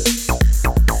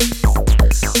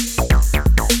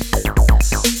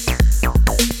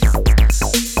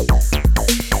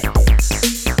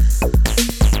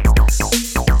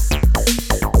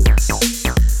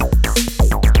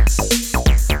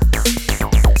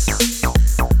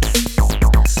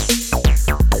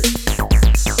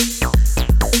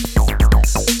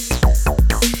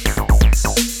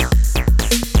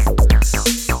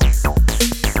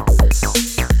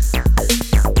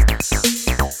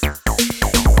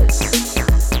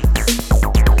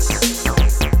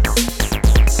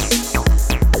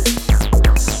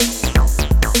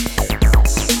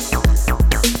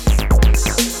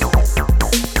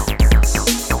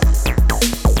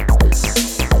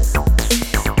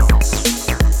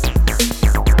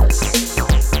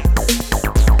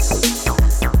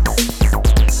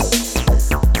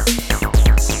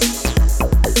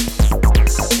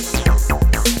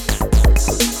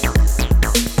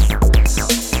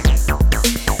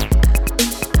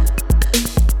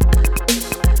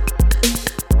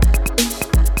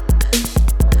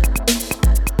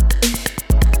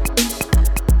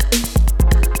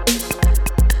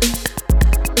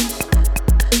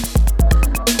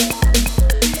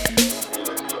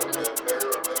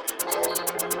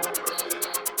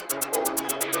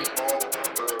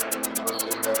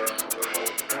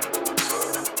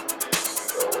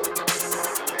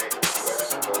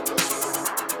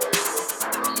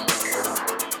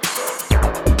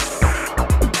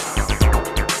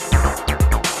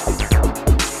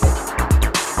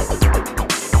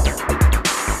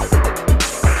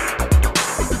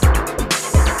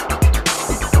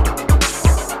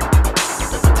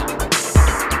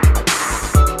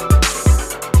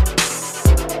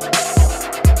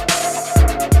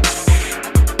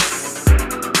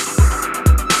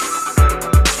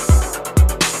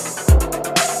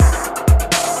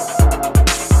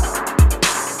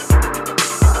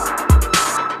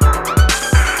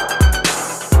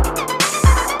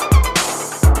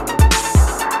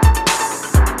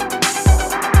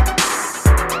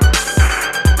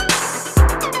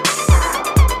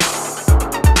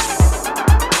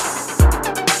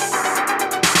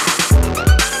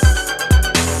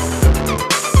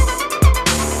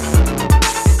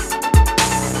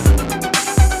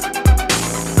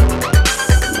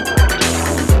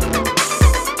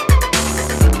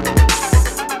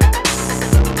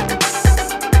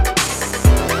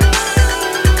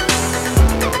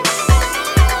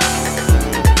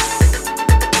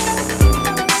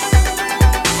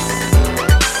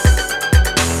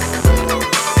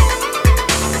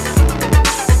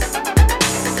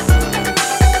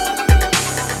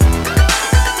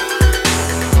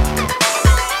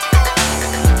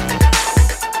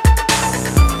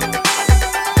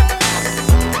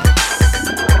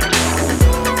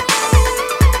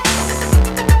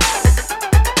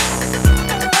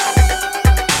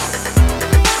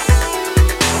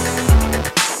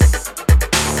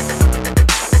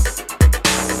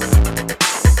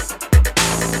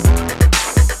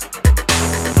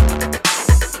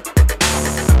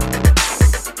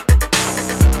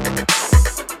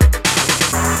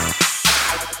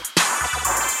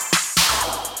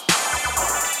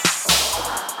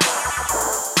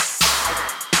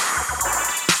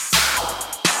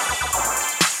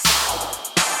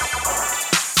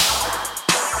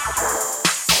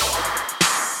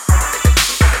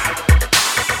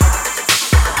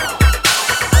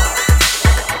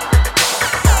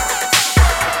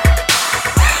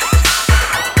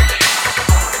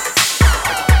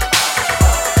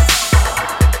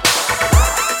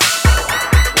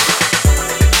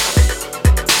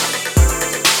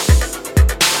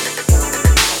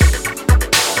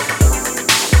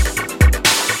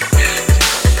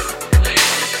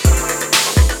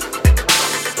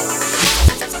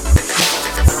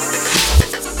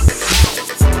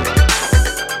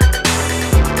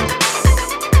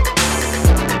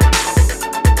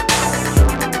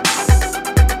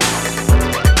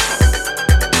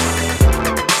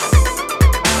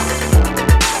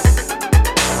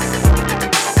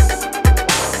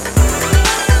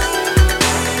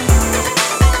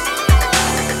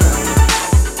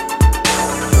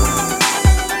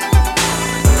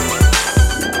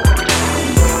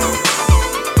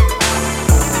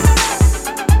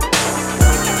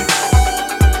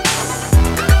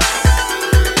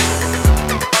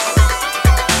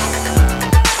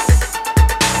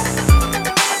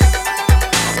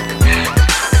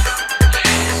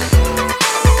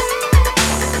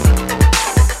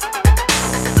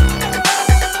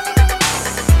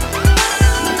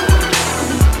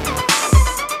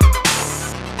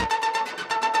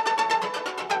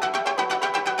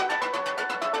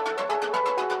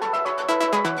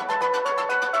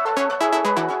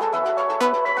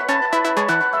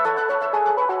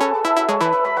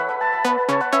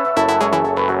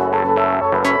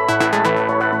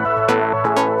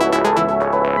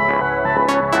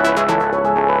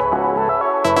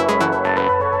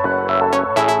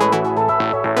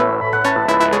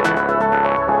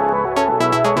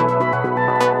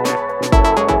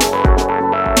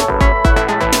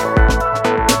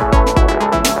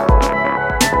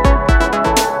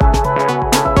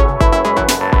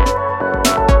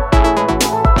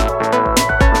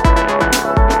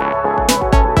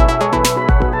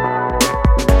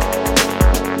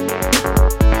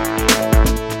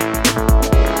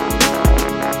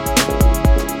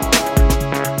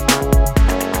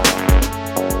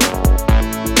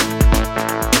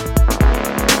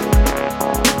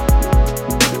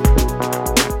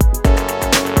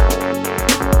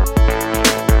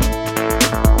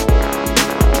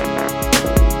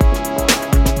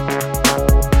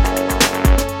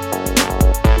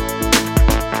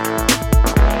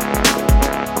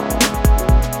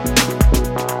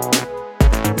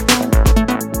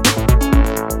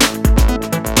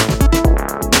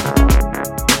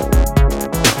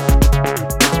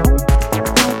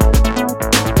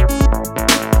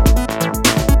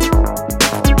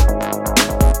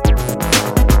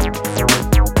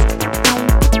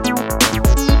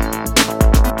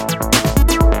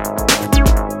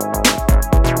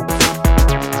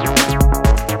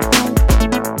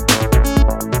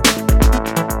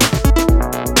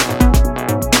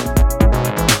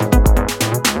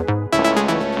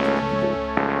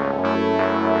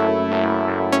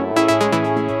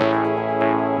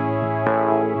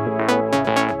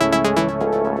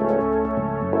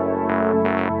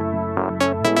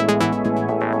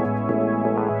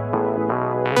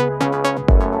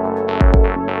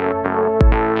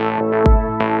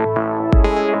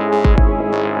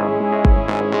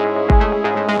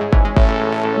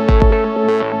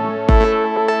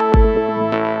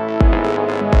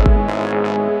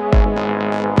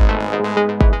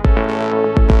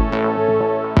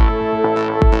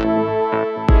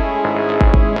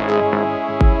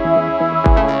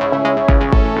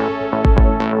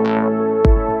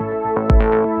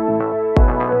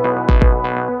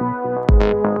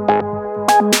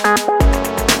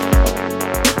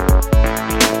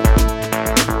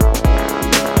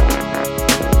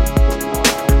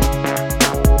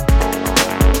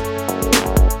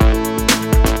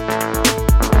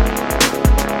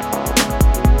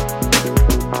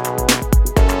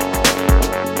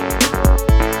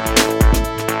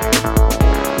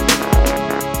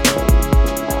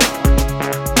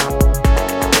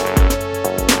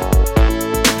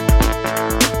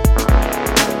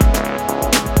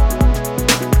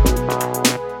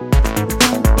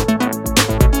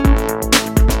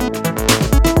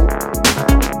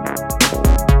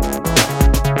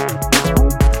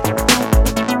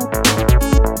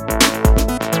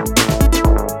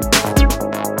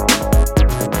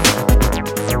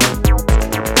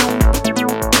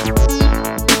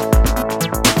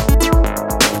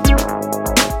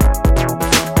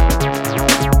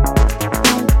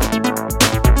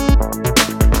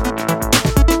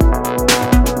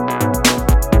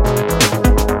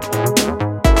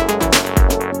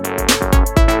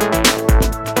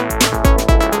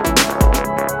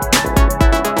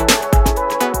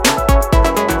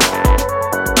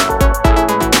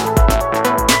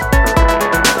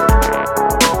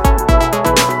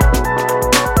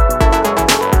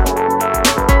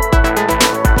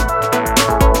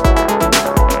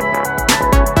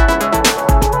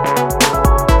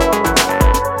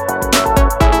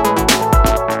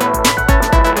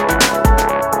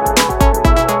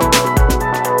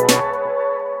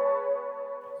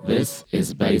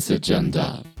 Bass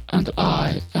Agenda, and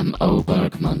I am O.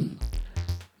 Bergman.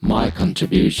 My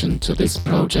contribution to this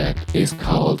project is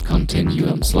called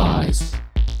Continuum Slice.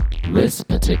 This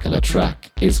particular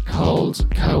track is called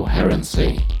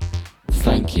Coherency.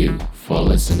 Thank you for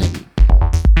listening.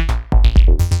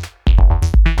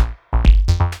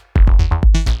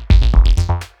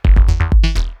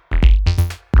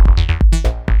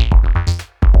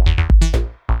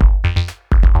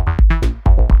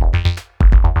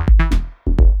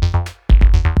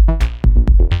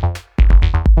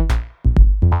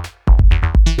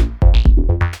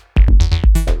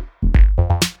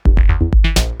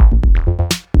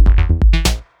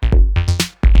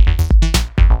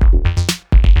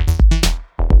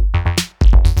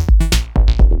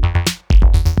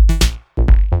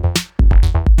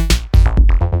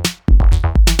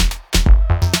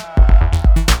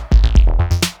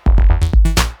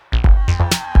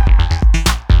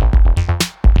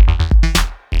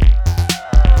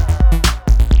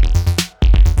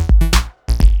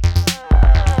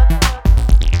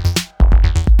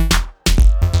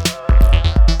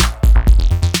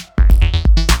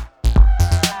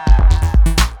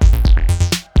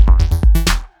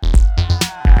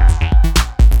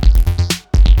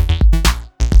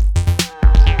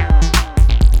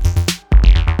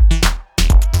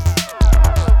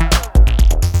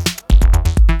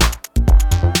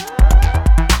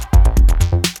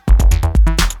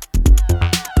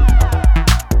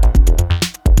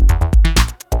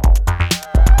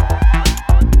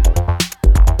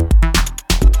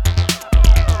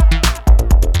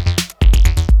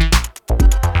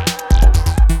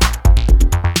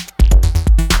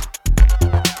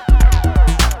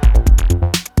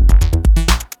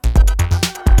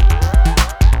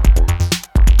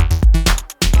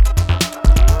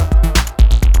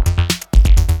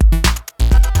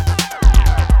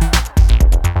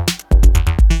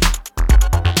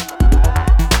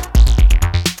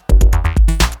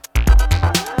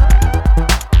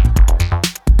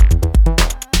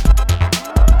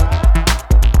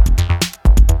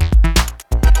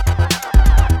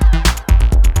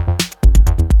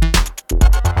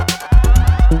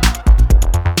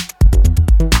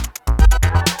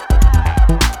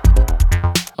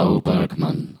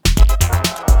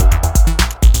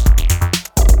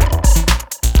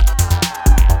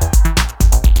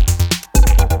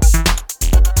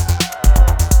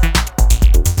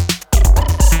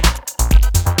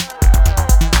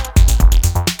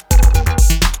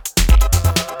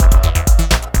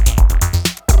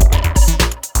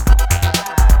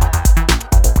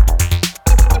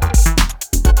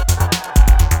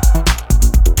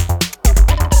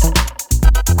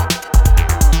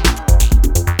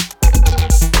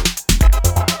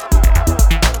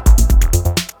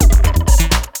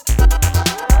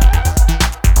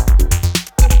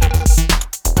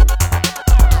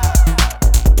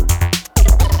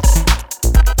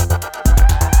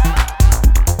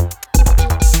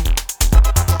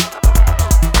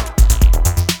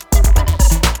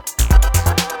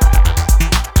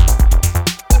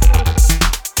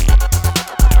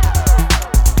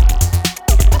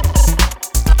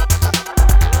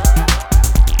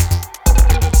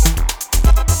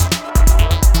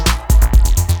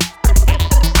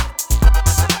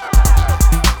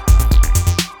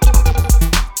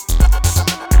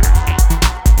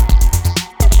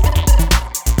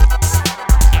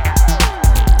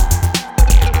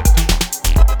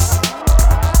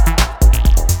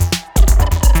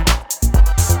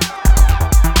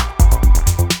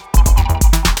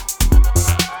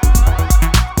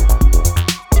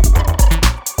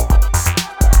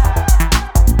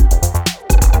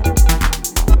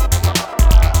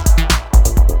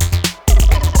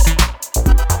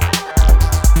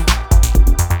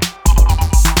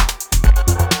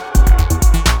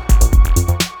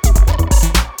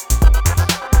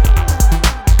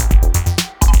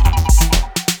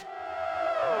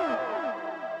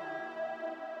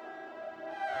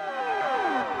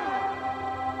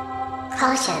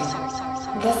 Caution.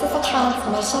 This is a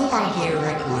transmission by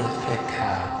Hieroglyphica.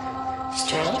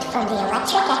 Straight from the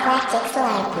Electric Eclectics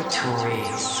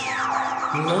Laboratories.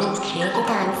 Located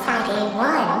on Site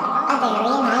A1 of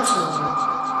Area 19.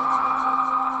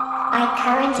 Our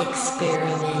current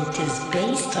experiment is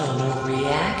based on a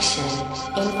reaction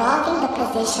involving the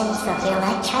positions of the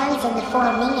electrons in the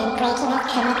forming and breaking of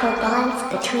chemical bonds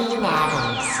between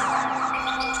atoms.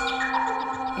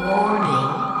 Warning,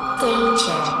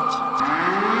 danger.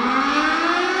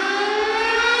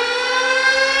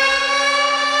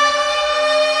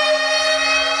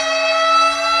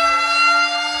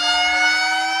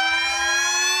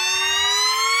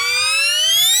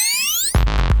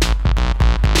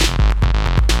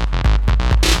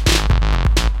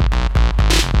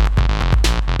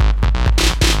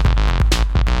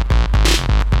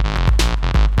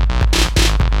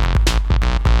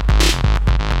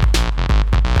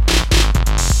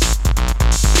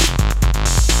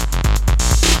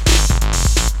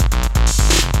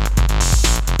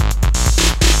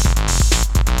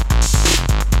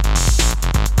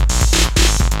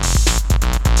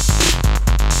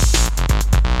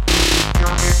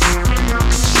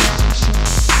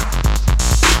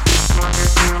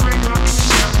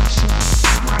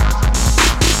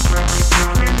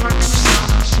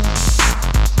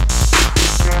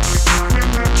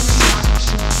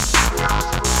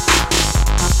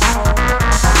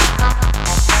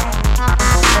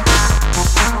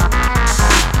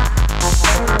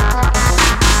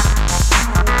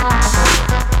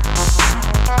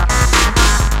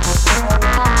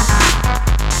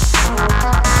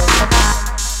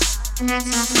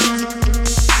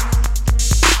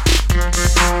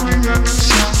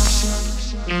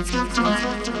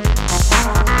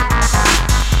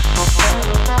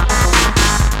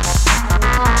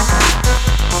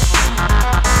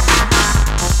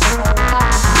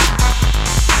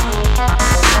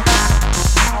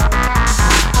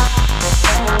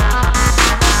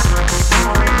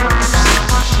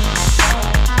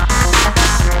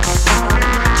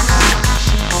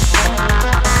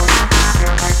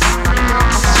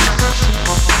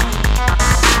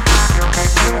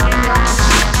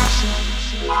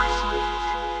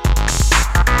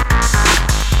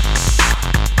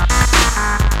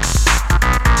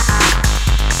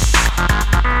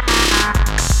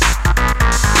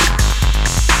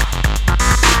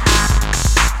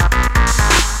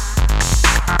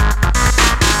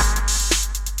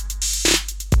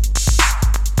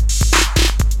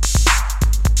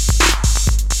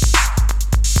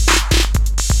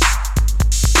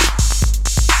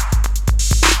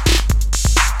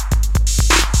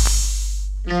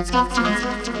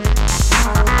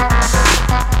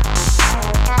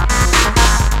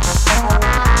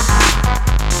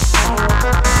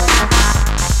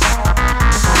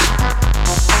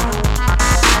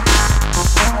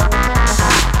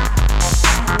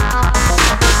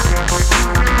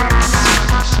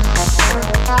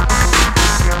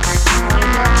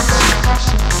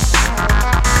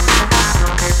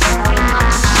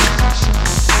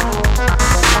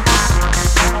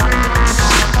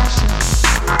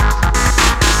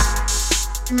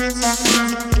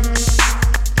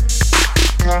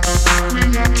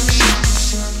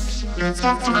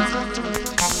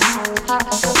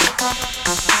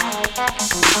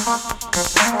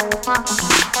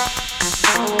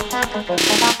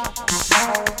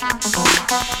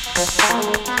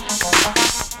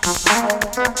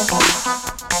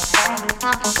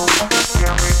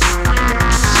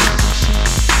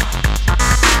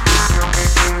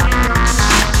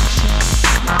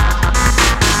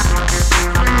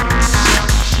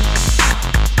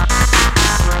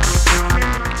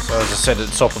 Said at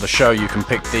the top of the show, you can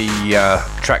pick the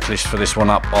track list for this one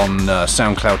up on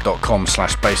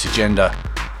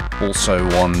soundcloud.com/bassagenda, also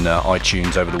on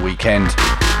iTunes over the weekend.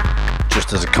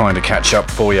 Just as a kind of catch up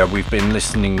for you, we've been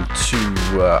listening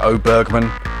to O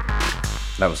Bergman.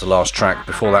 That was the last track.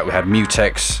 Before that we had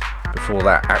Mutex, before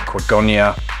that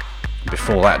Aquagonia,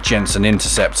 before that Jensen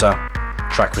Interceptor. The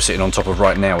track we're sitting on top of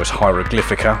right now is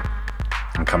Hieroglyphica,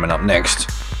 and coming up next,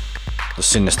 the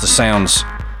Sinister Sounds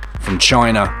from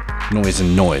China, Noise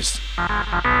and Noise.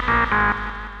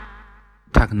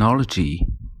 Technology,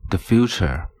 the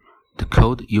future, the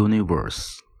cold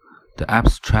universe, the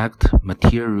abstract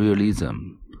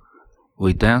materialism.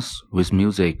 We dance with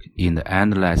music in the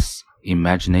endless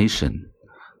imagination.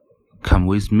 Come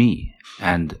with me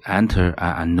and enter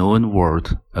an unknown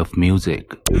world of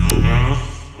music.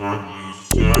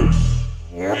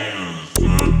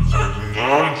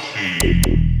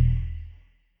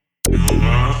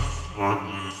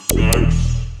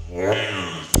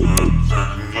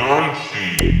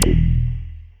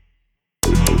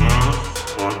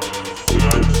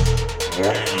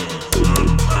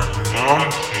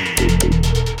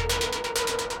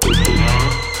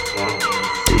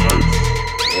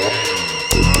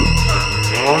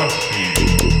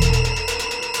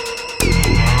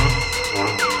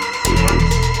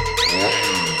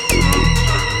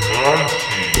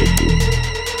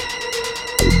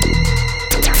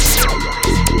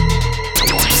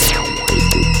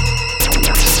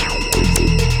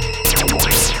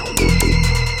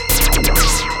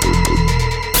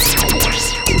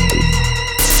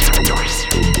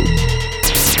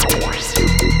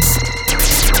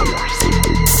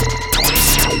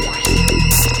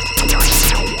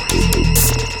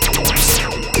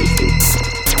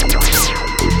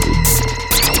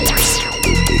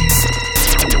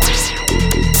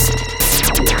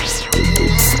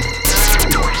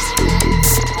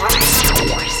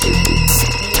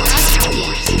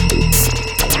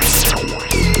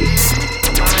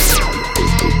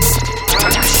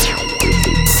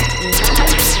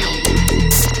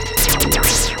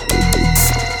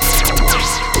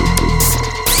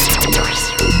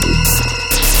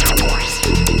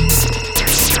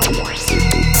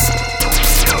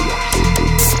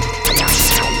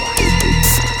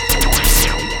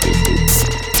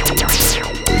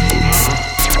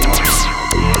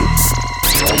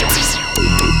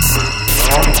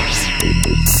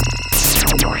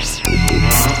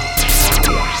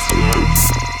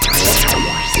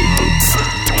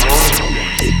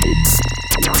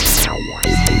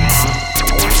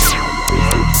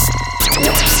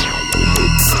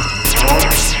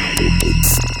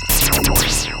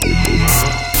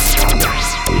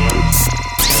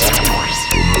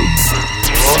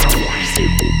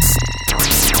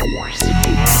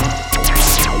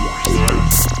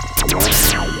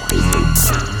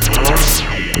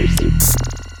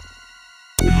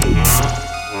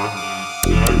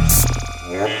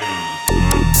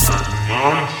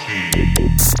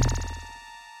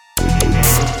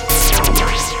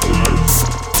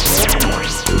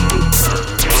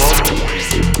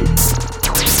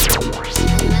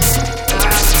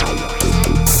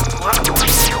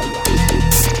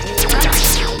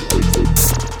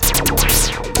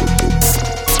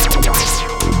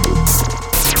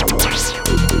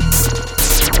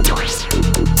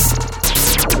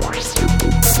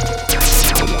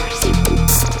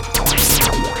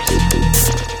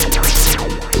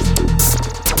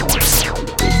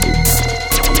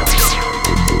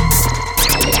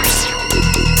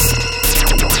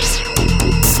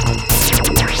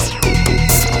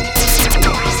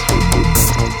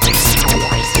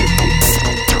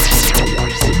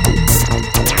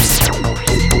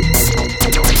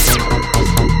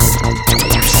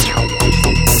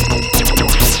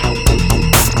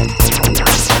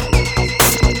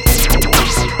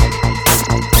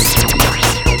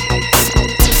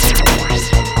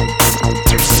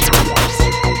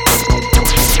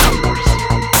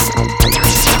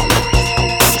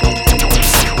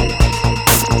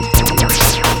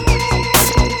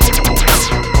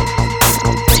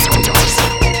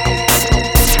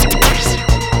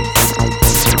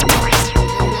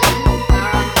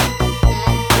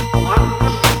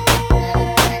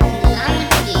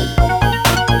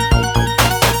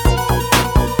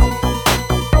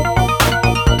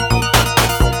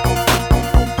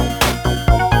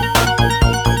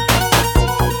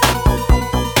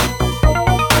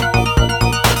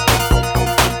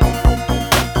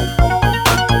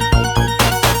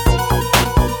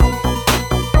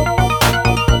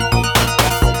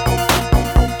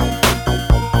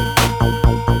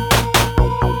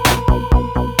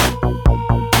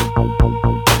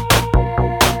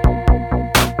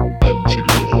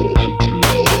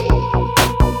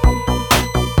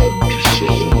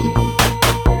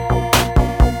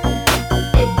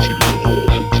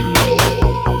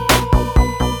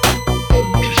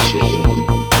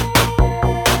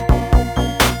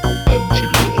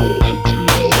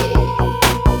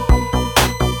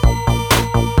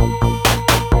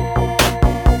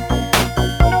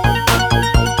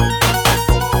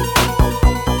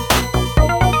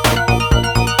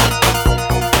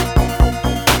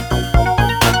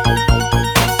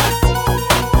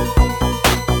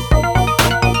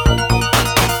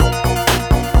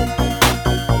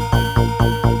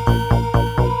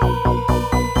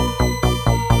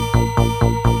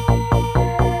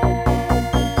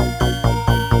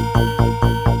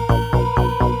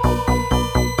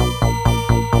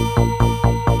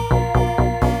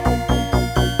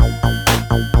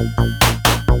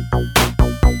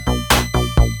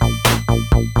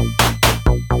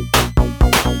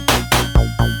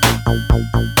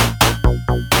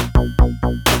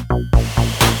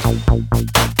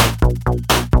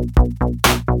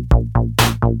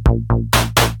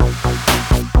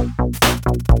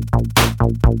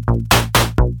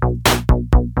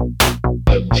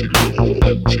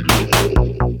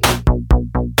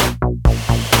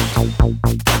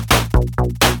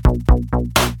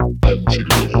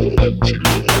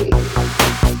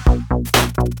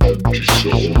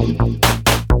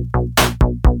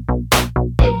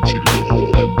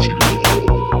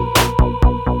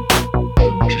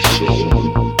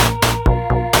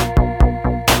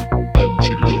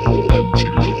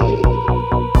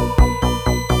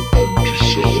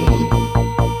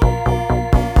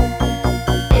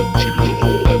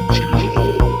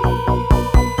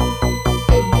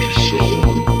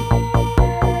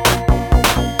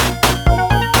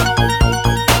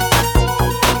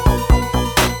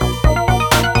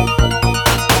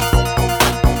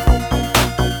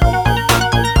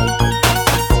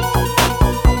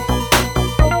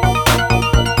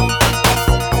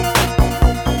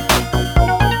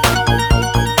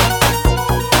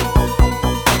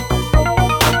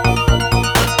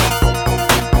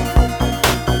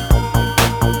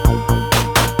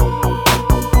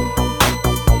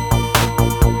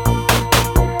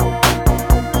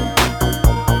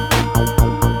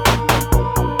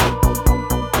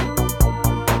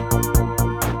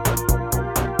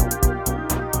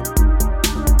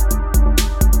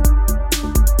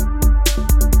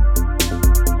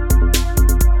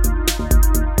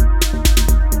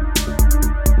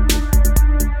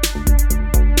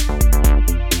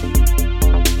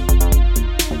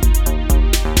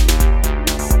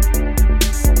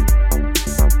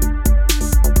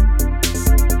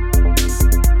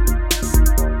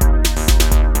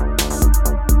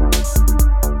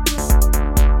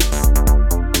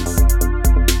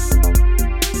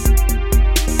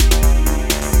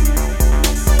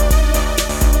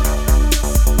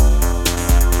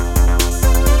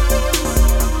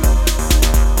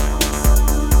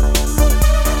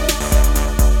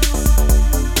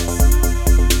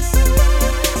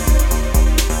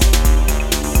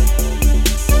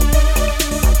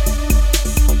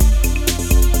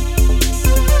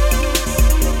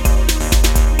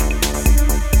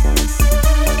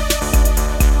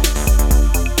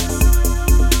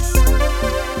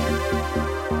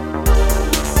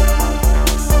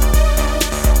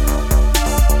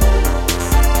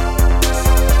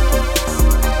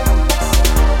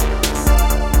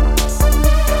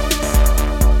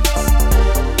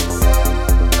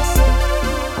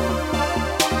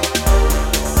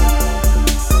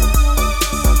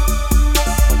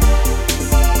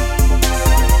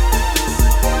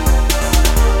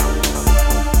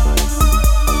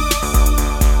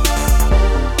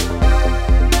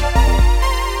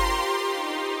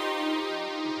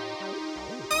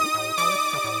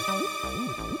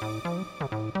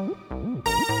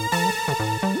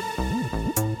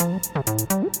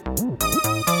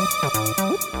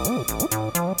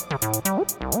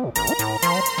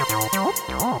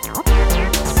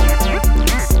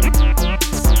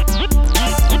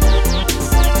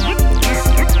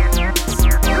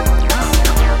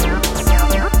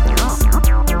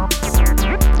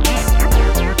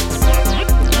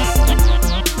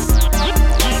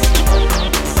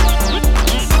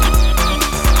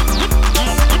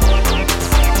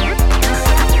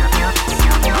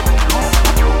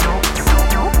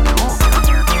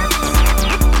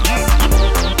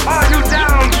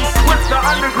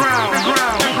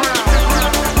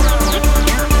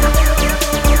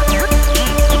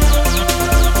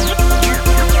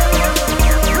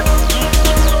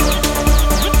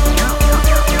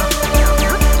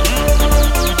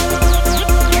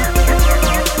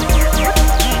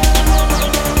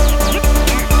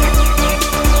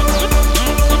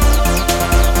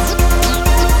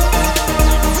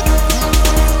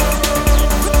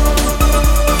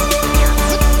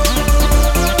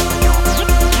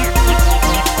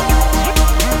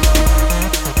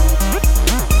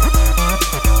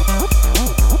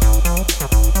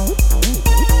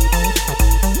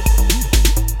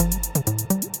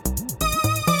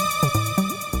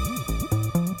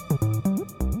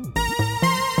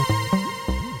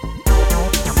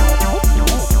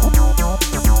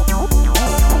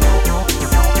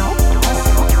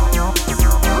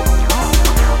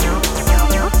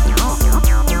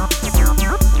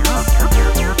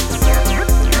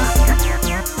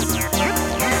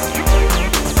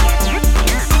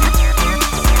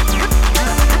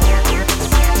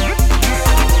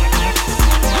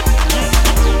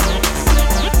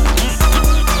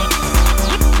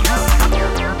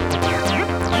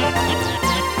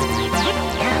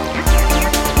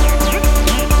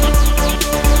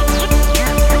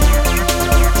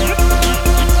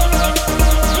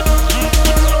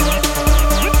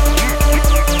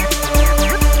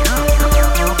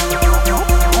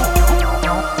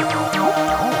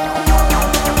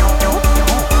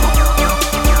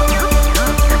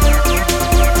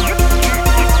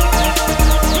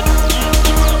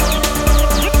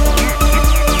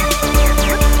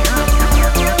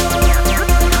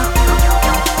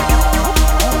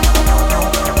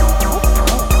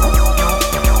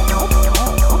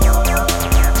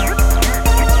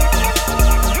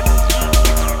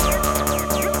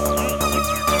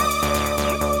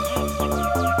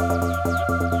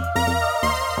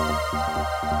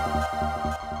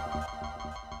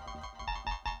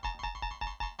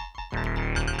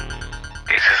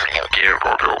 here,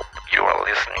 Bordeaux. You are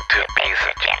listening to Bass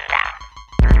Agenda.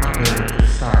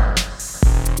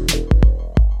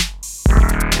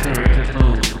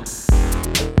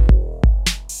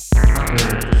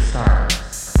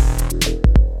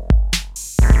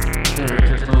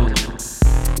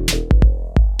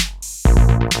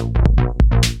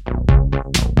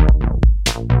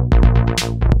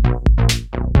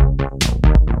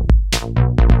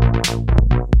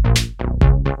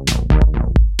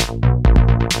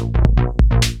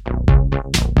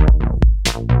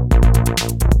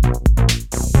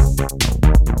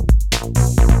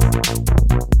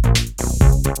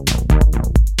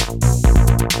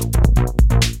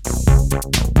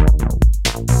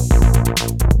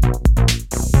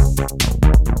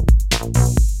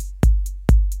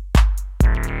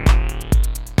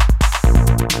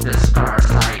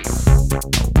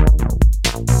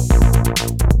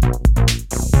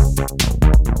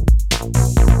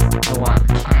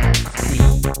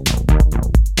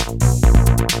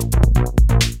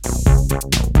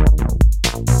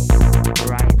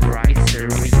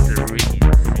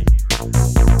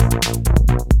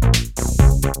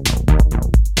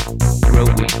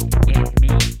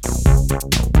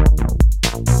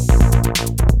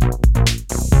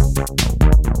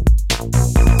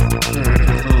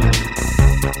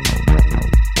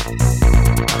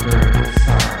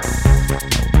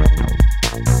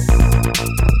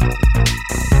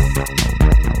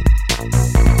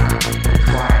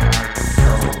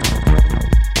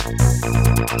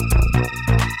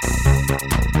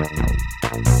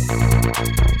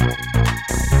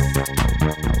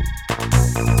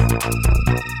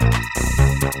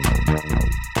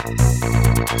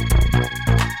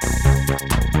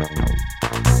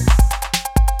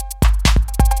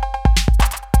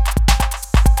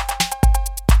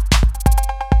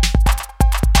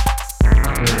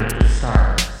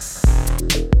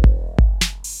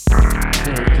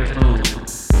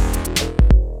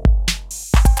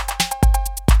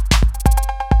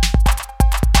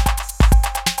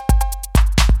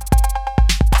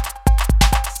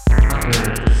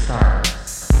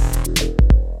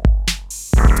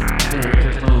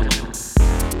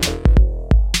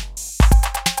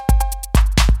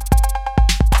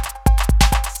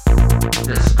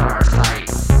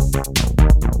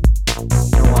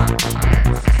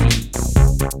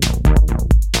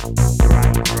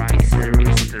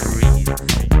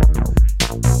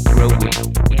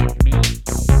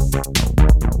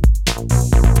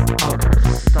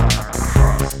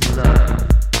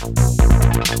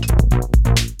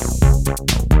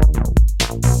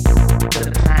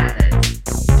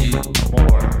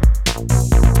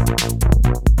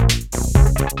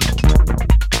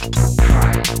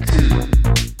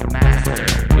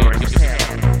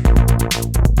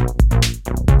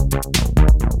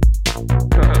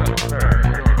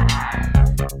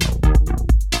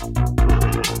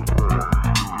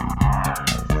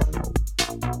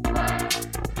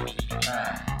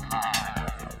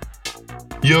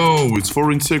 Yo, it's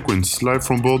Foreign Sequence, live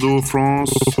from Bordeaux,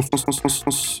 France.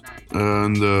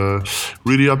 And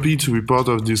really happy to be part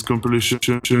of this compilation.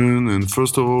 And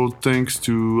first of all, thanks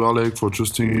to Alec for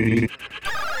trusting me.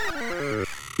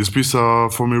 These pieces are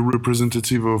for me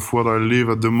representative of what I live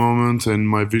at the moment and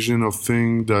my vision of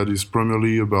things that is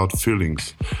primarily about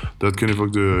feelings that can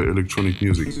evoke the electronic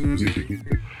music.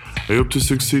 I hope to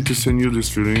succeed to send you these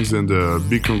feelings, and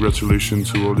big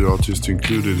congratulations to all the artists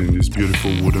included in this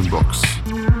beautiful wooden box.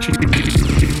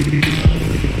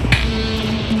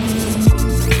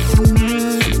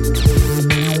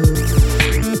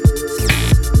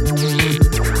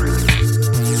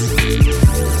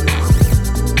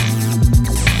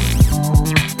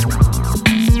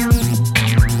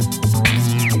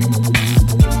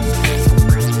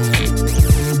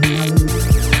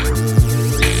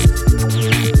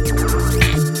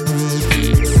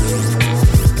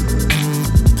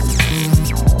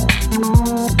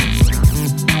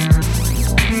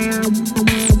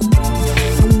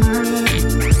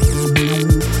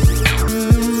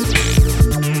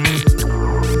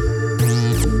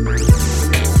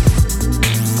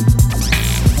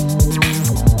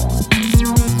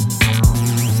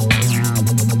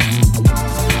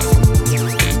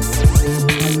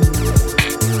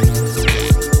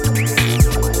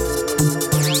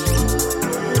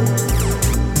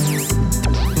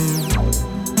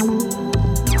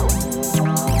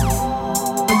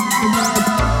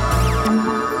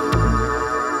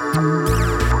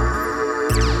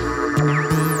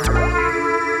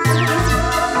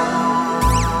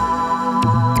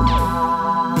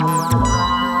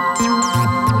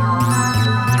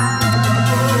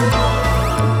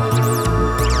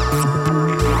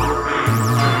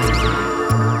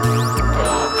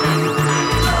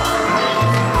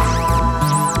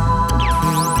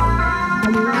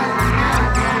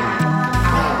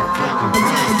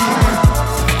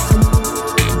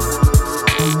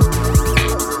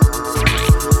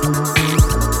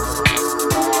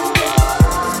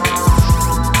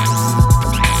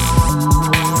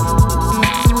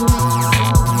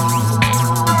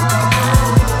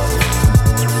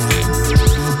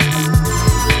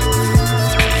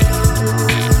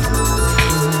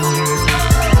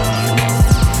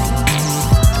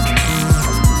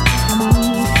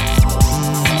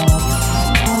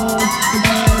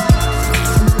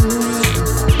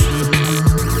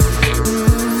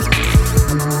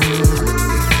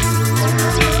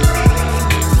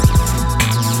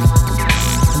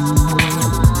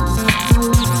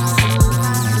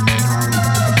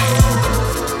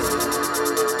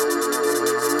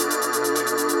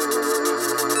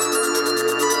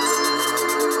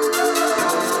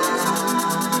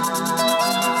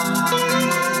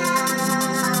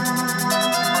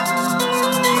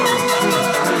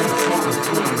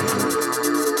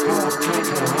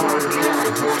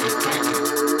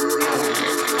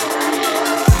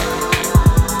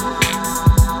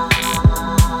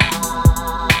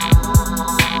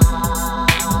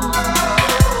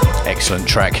 excellent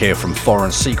track here from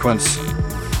Foreign Sequence,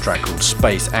 a track called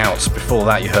Space Out. Before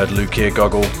that you heard Lukia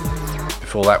Goggle.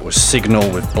 Before that was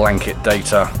Signal with Blanket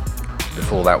Data.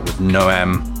 Before that was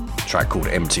Noam, a track called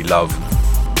Empty Love.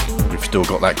 We've still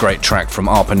got that great track from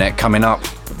ARPANET coming up.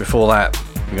 But before that,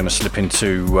 we're going to slip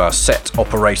into Set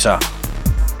Operator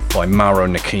by Mauro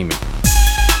Nakimi.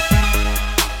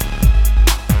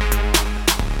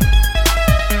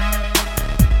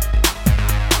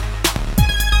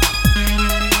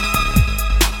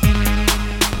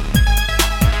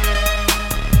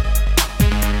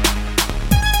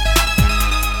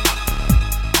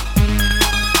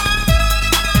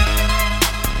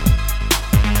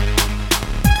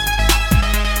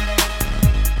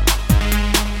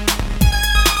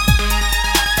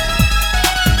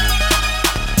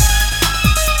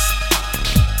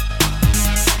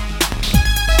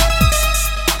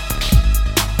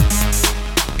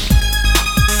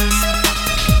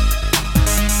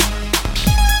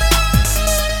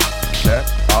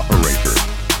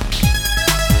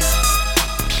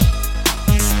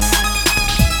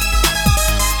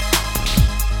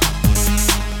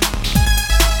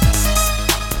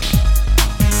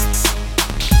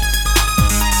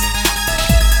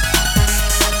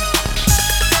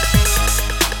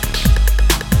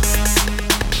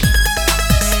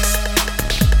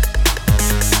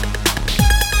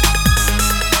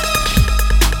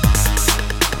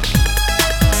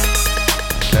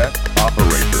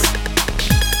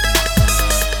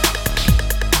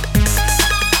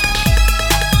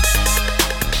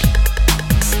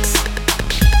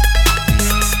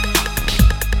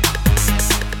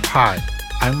 Hi,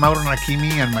 I'm Mauro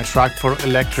Nakimi and my track for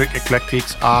Electric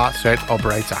Eclectics are Set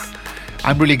Operator.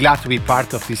 I'm really glad to be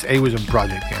part of this Awesome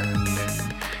project and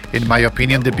in my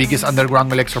opinion the biggest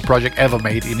underground electro project ever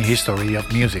made in the history of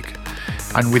music,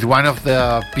 and with one of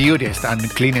the purest and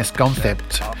cleanest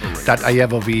concepts that I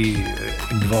ever be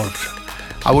involved.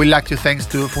 I would like to thank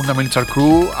to Fundamental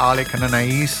Crew, Alec and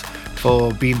Anais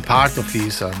for being part of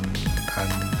this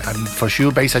and for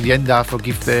sure Bass Agenda for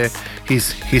give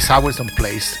his hours and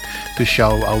place to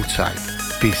show outside.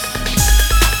 Peace.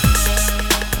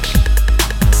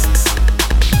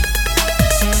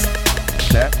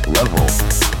 That level.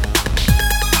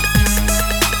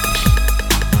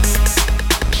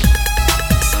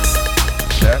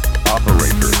 Set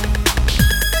operator.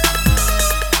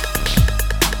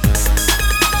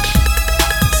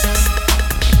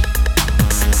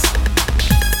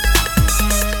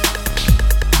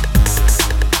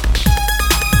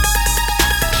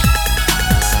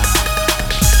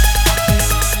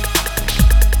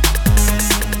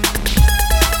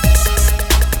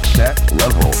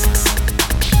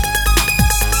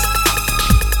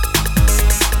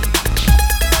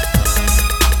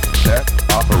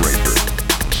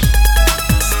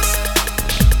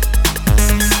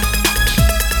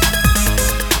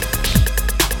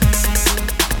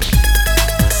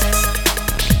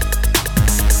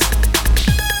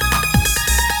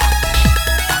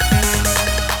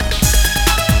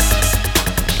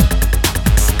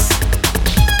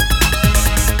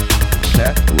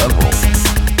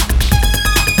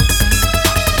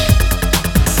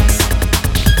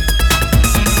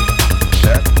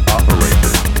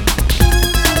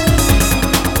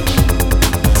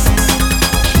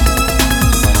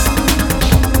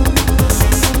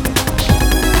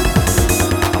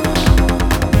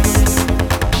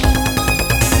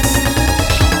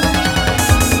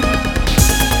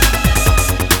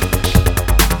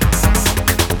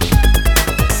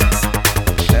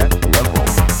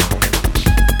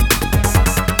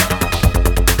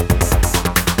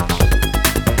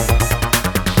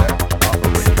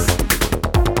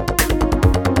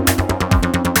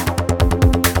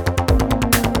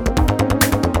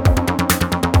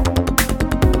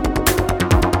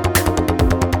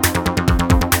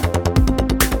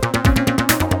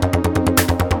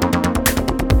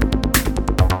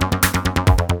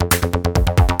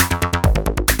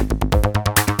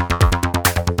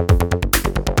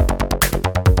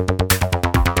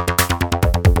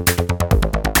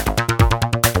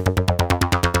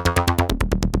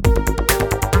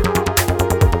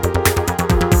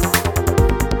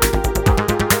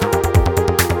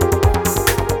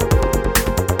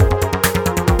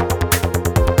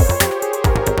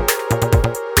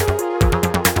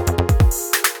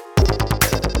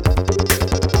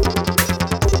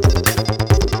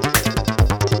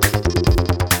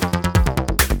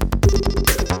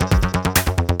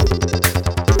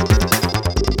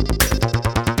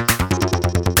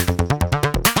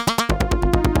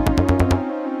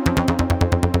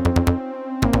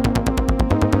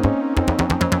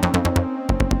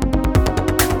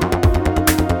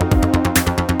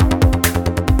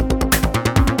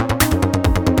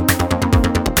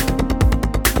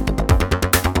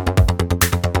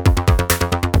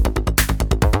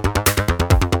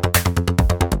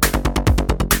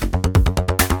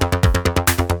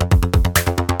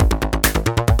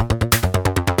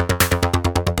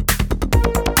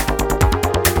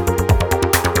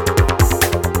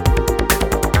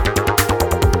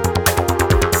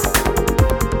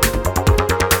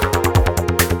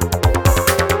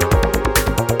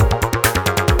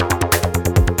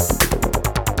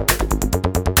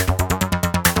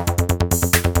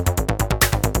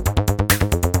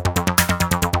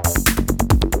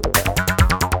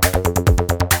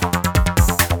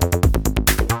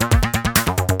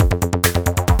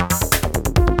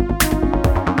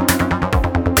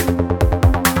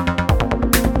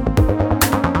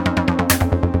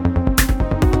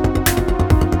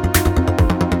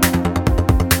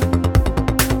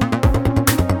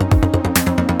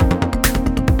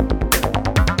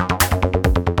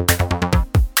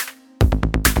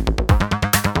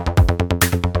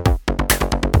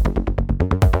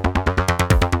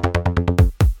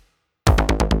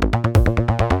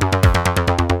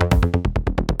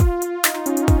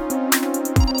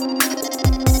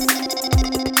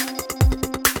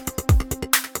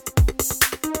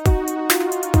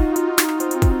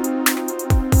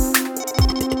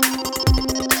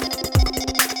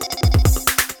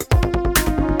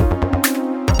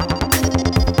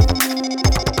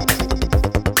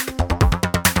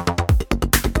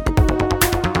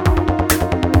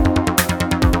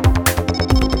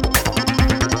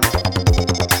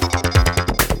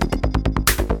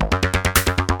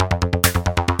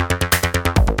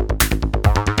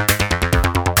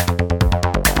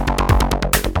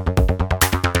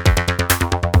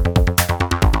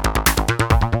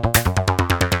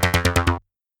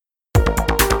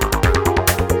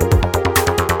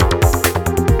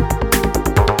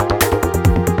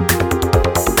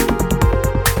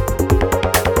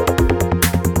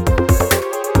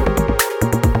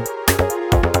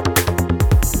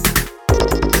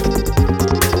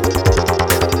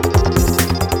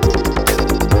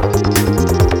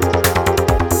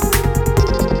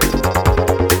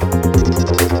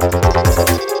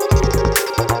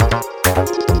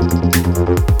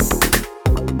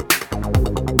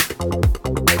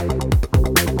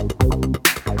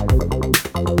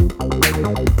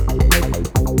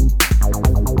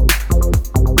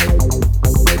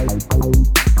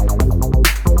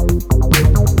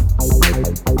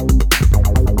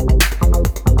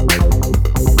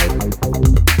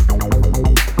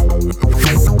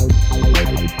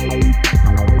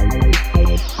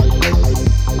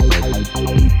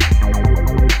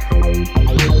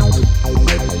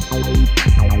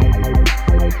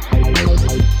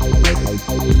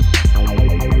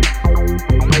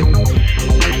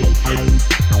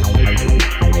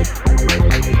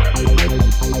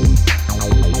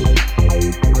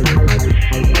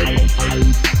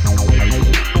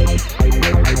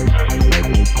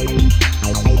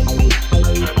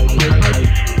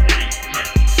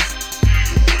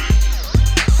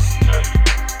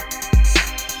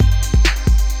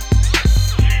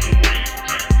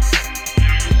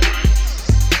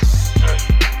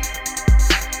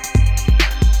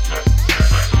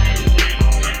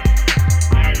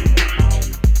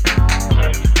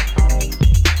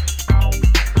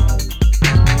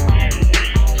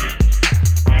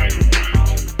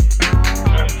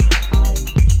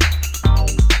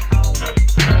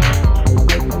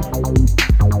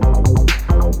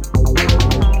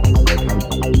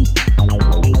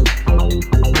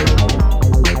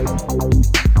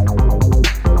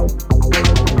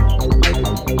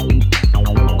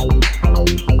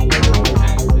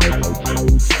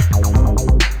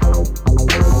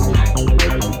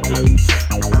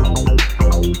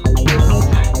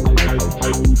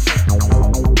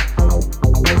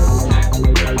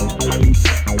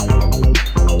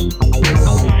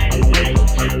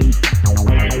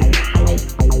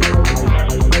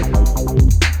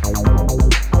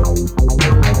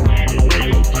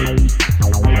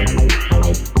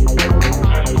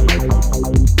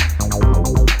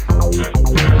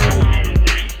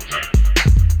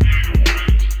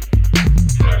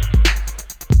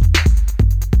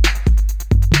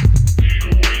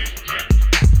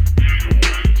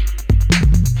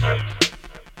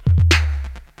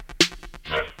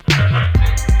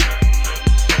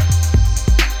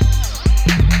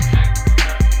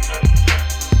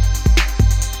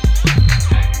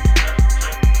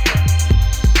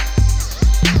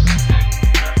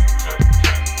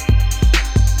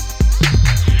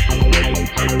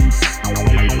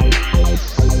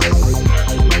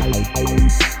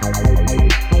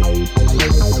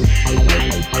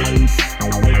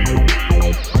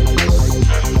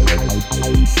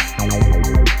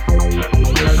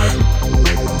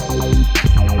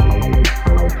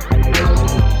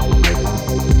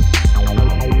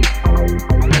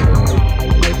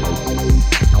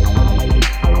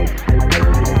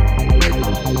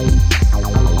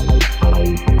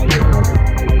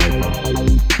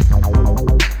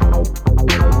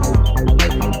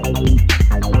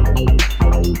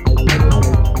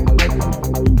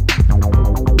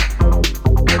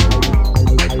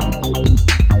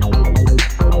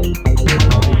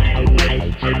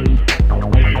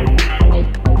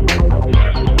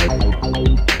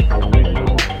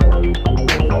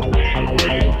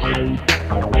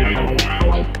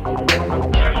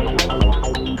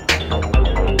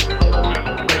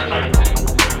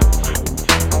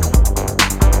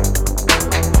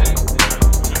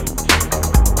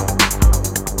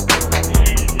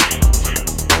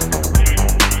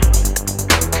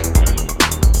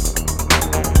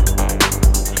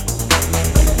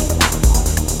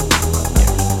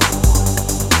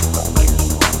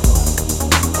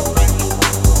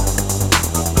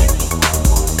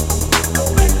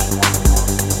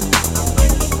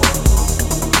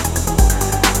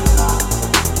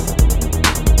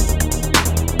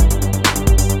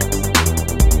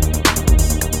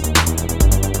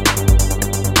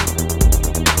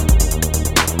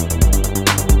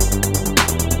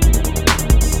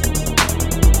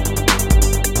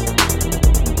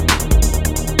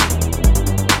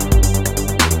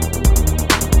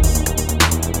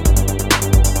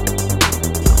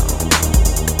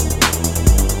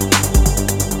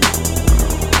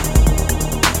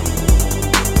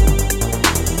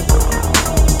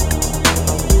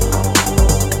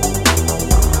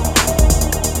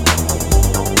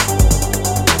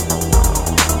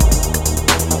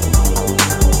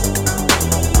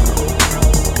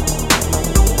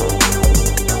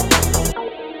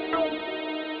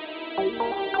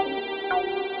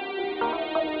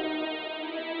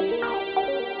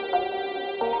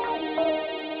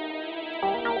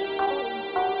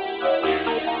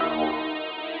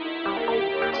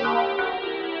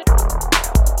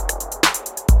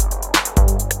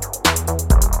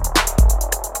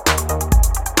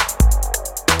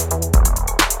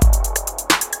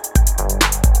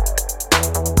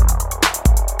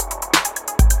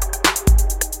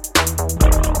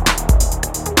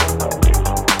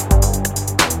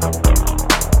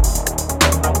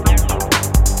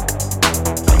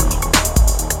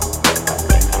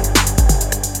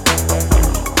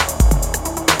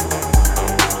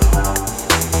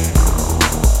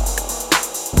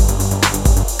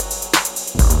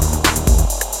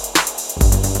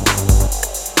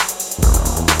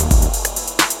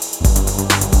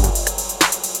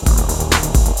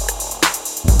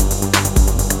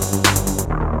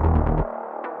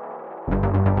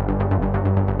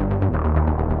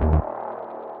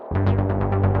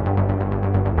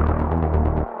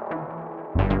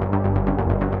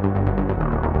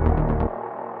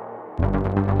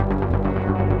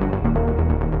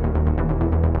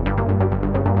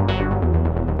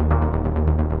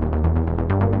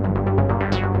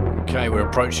 we're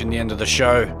approaching the end of the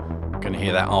show. Going to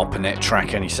hear that ARPANET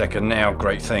track any second now.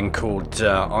 Great thing called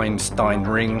Einstein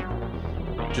Ring.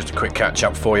 Just a quick catch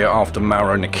up for you. After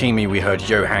Mauro Nakimi, we heard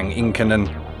Johan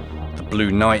Inkanen, The Blue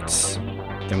Knights.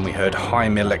 Then we heard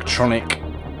Haim Electronic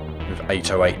with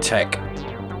 808 Tech.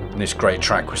 And this great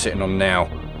track we're sitting on now,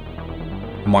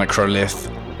 Microlith.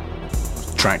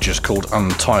 Track just called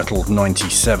Untitled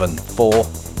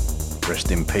 97-4.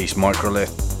 Rest in peace,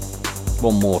 Microlith.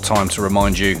 One more time to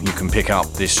remind you, you can pick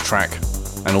up this track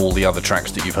and all the other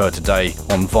tracks that you've heard today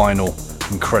on vinyl.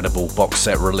 Incredible box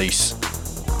set release,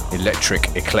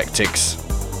 Electric Eclectics.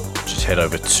 Just head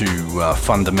over to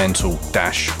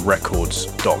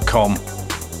fundamental-records.com.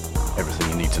 Everything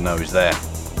you need to know is there.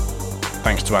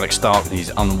 Thanks to Alex Stark and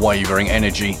his unwavering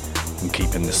energy and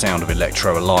keeping the sound of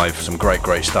electro alive. Some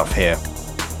great stuff here.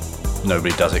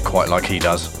 Nobody does it quite like he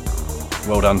does.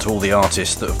 Well done to all the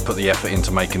artists that have put the effort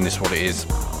into making this what it is.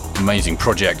 Amazing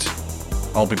project.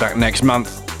 I'll be back next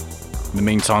month. In the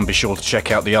meantime, be sure to check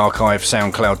out the archive,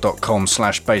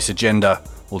 soundcloud.com/bassagenda,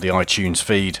 or the iTunes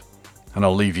feed. And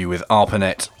I'll leave you with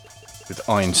ARPANET with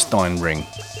Einstein Ring.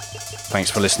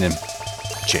 Thanks for listening.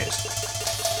 Cheers.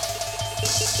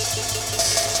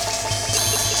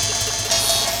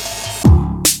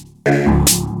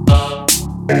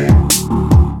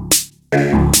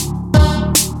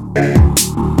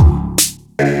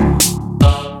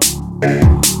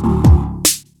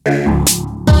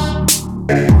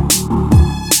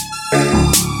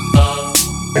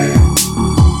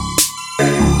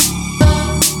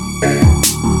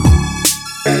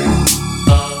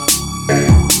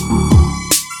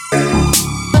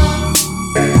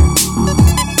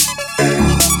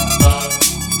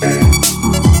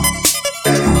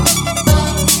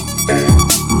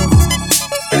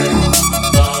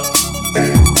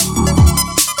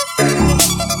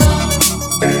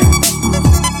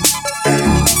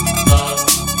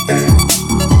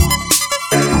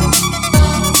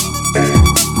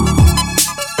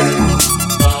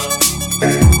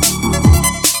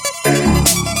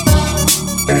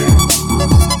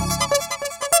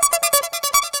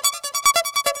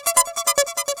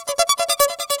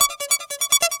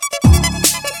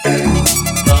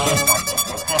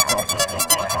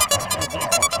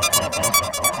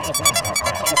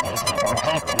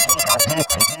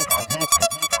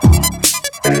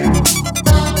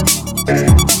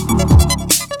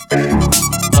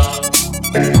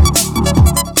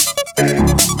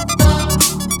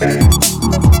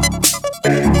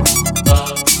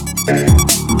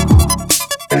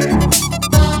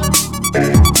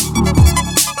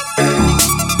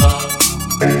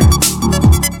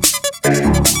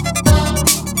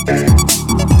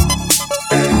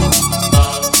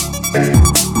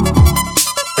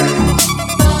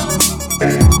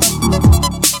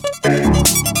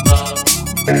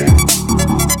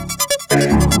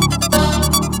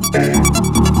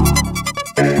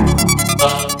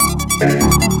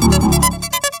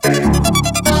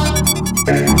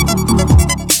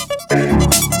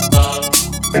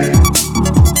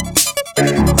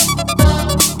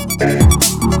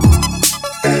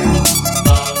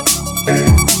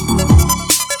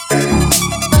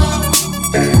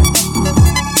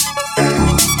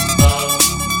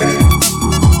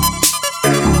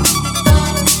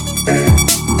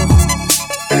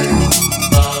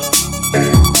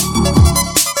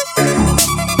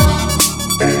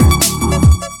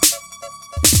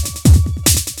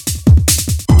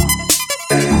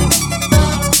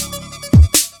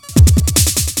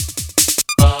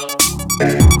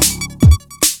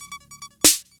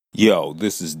 Yo,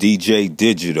 this is DJ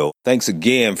Digital. Thanks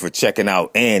again for checking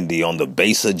out Andy on the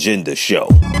Bass Agenda Show.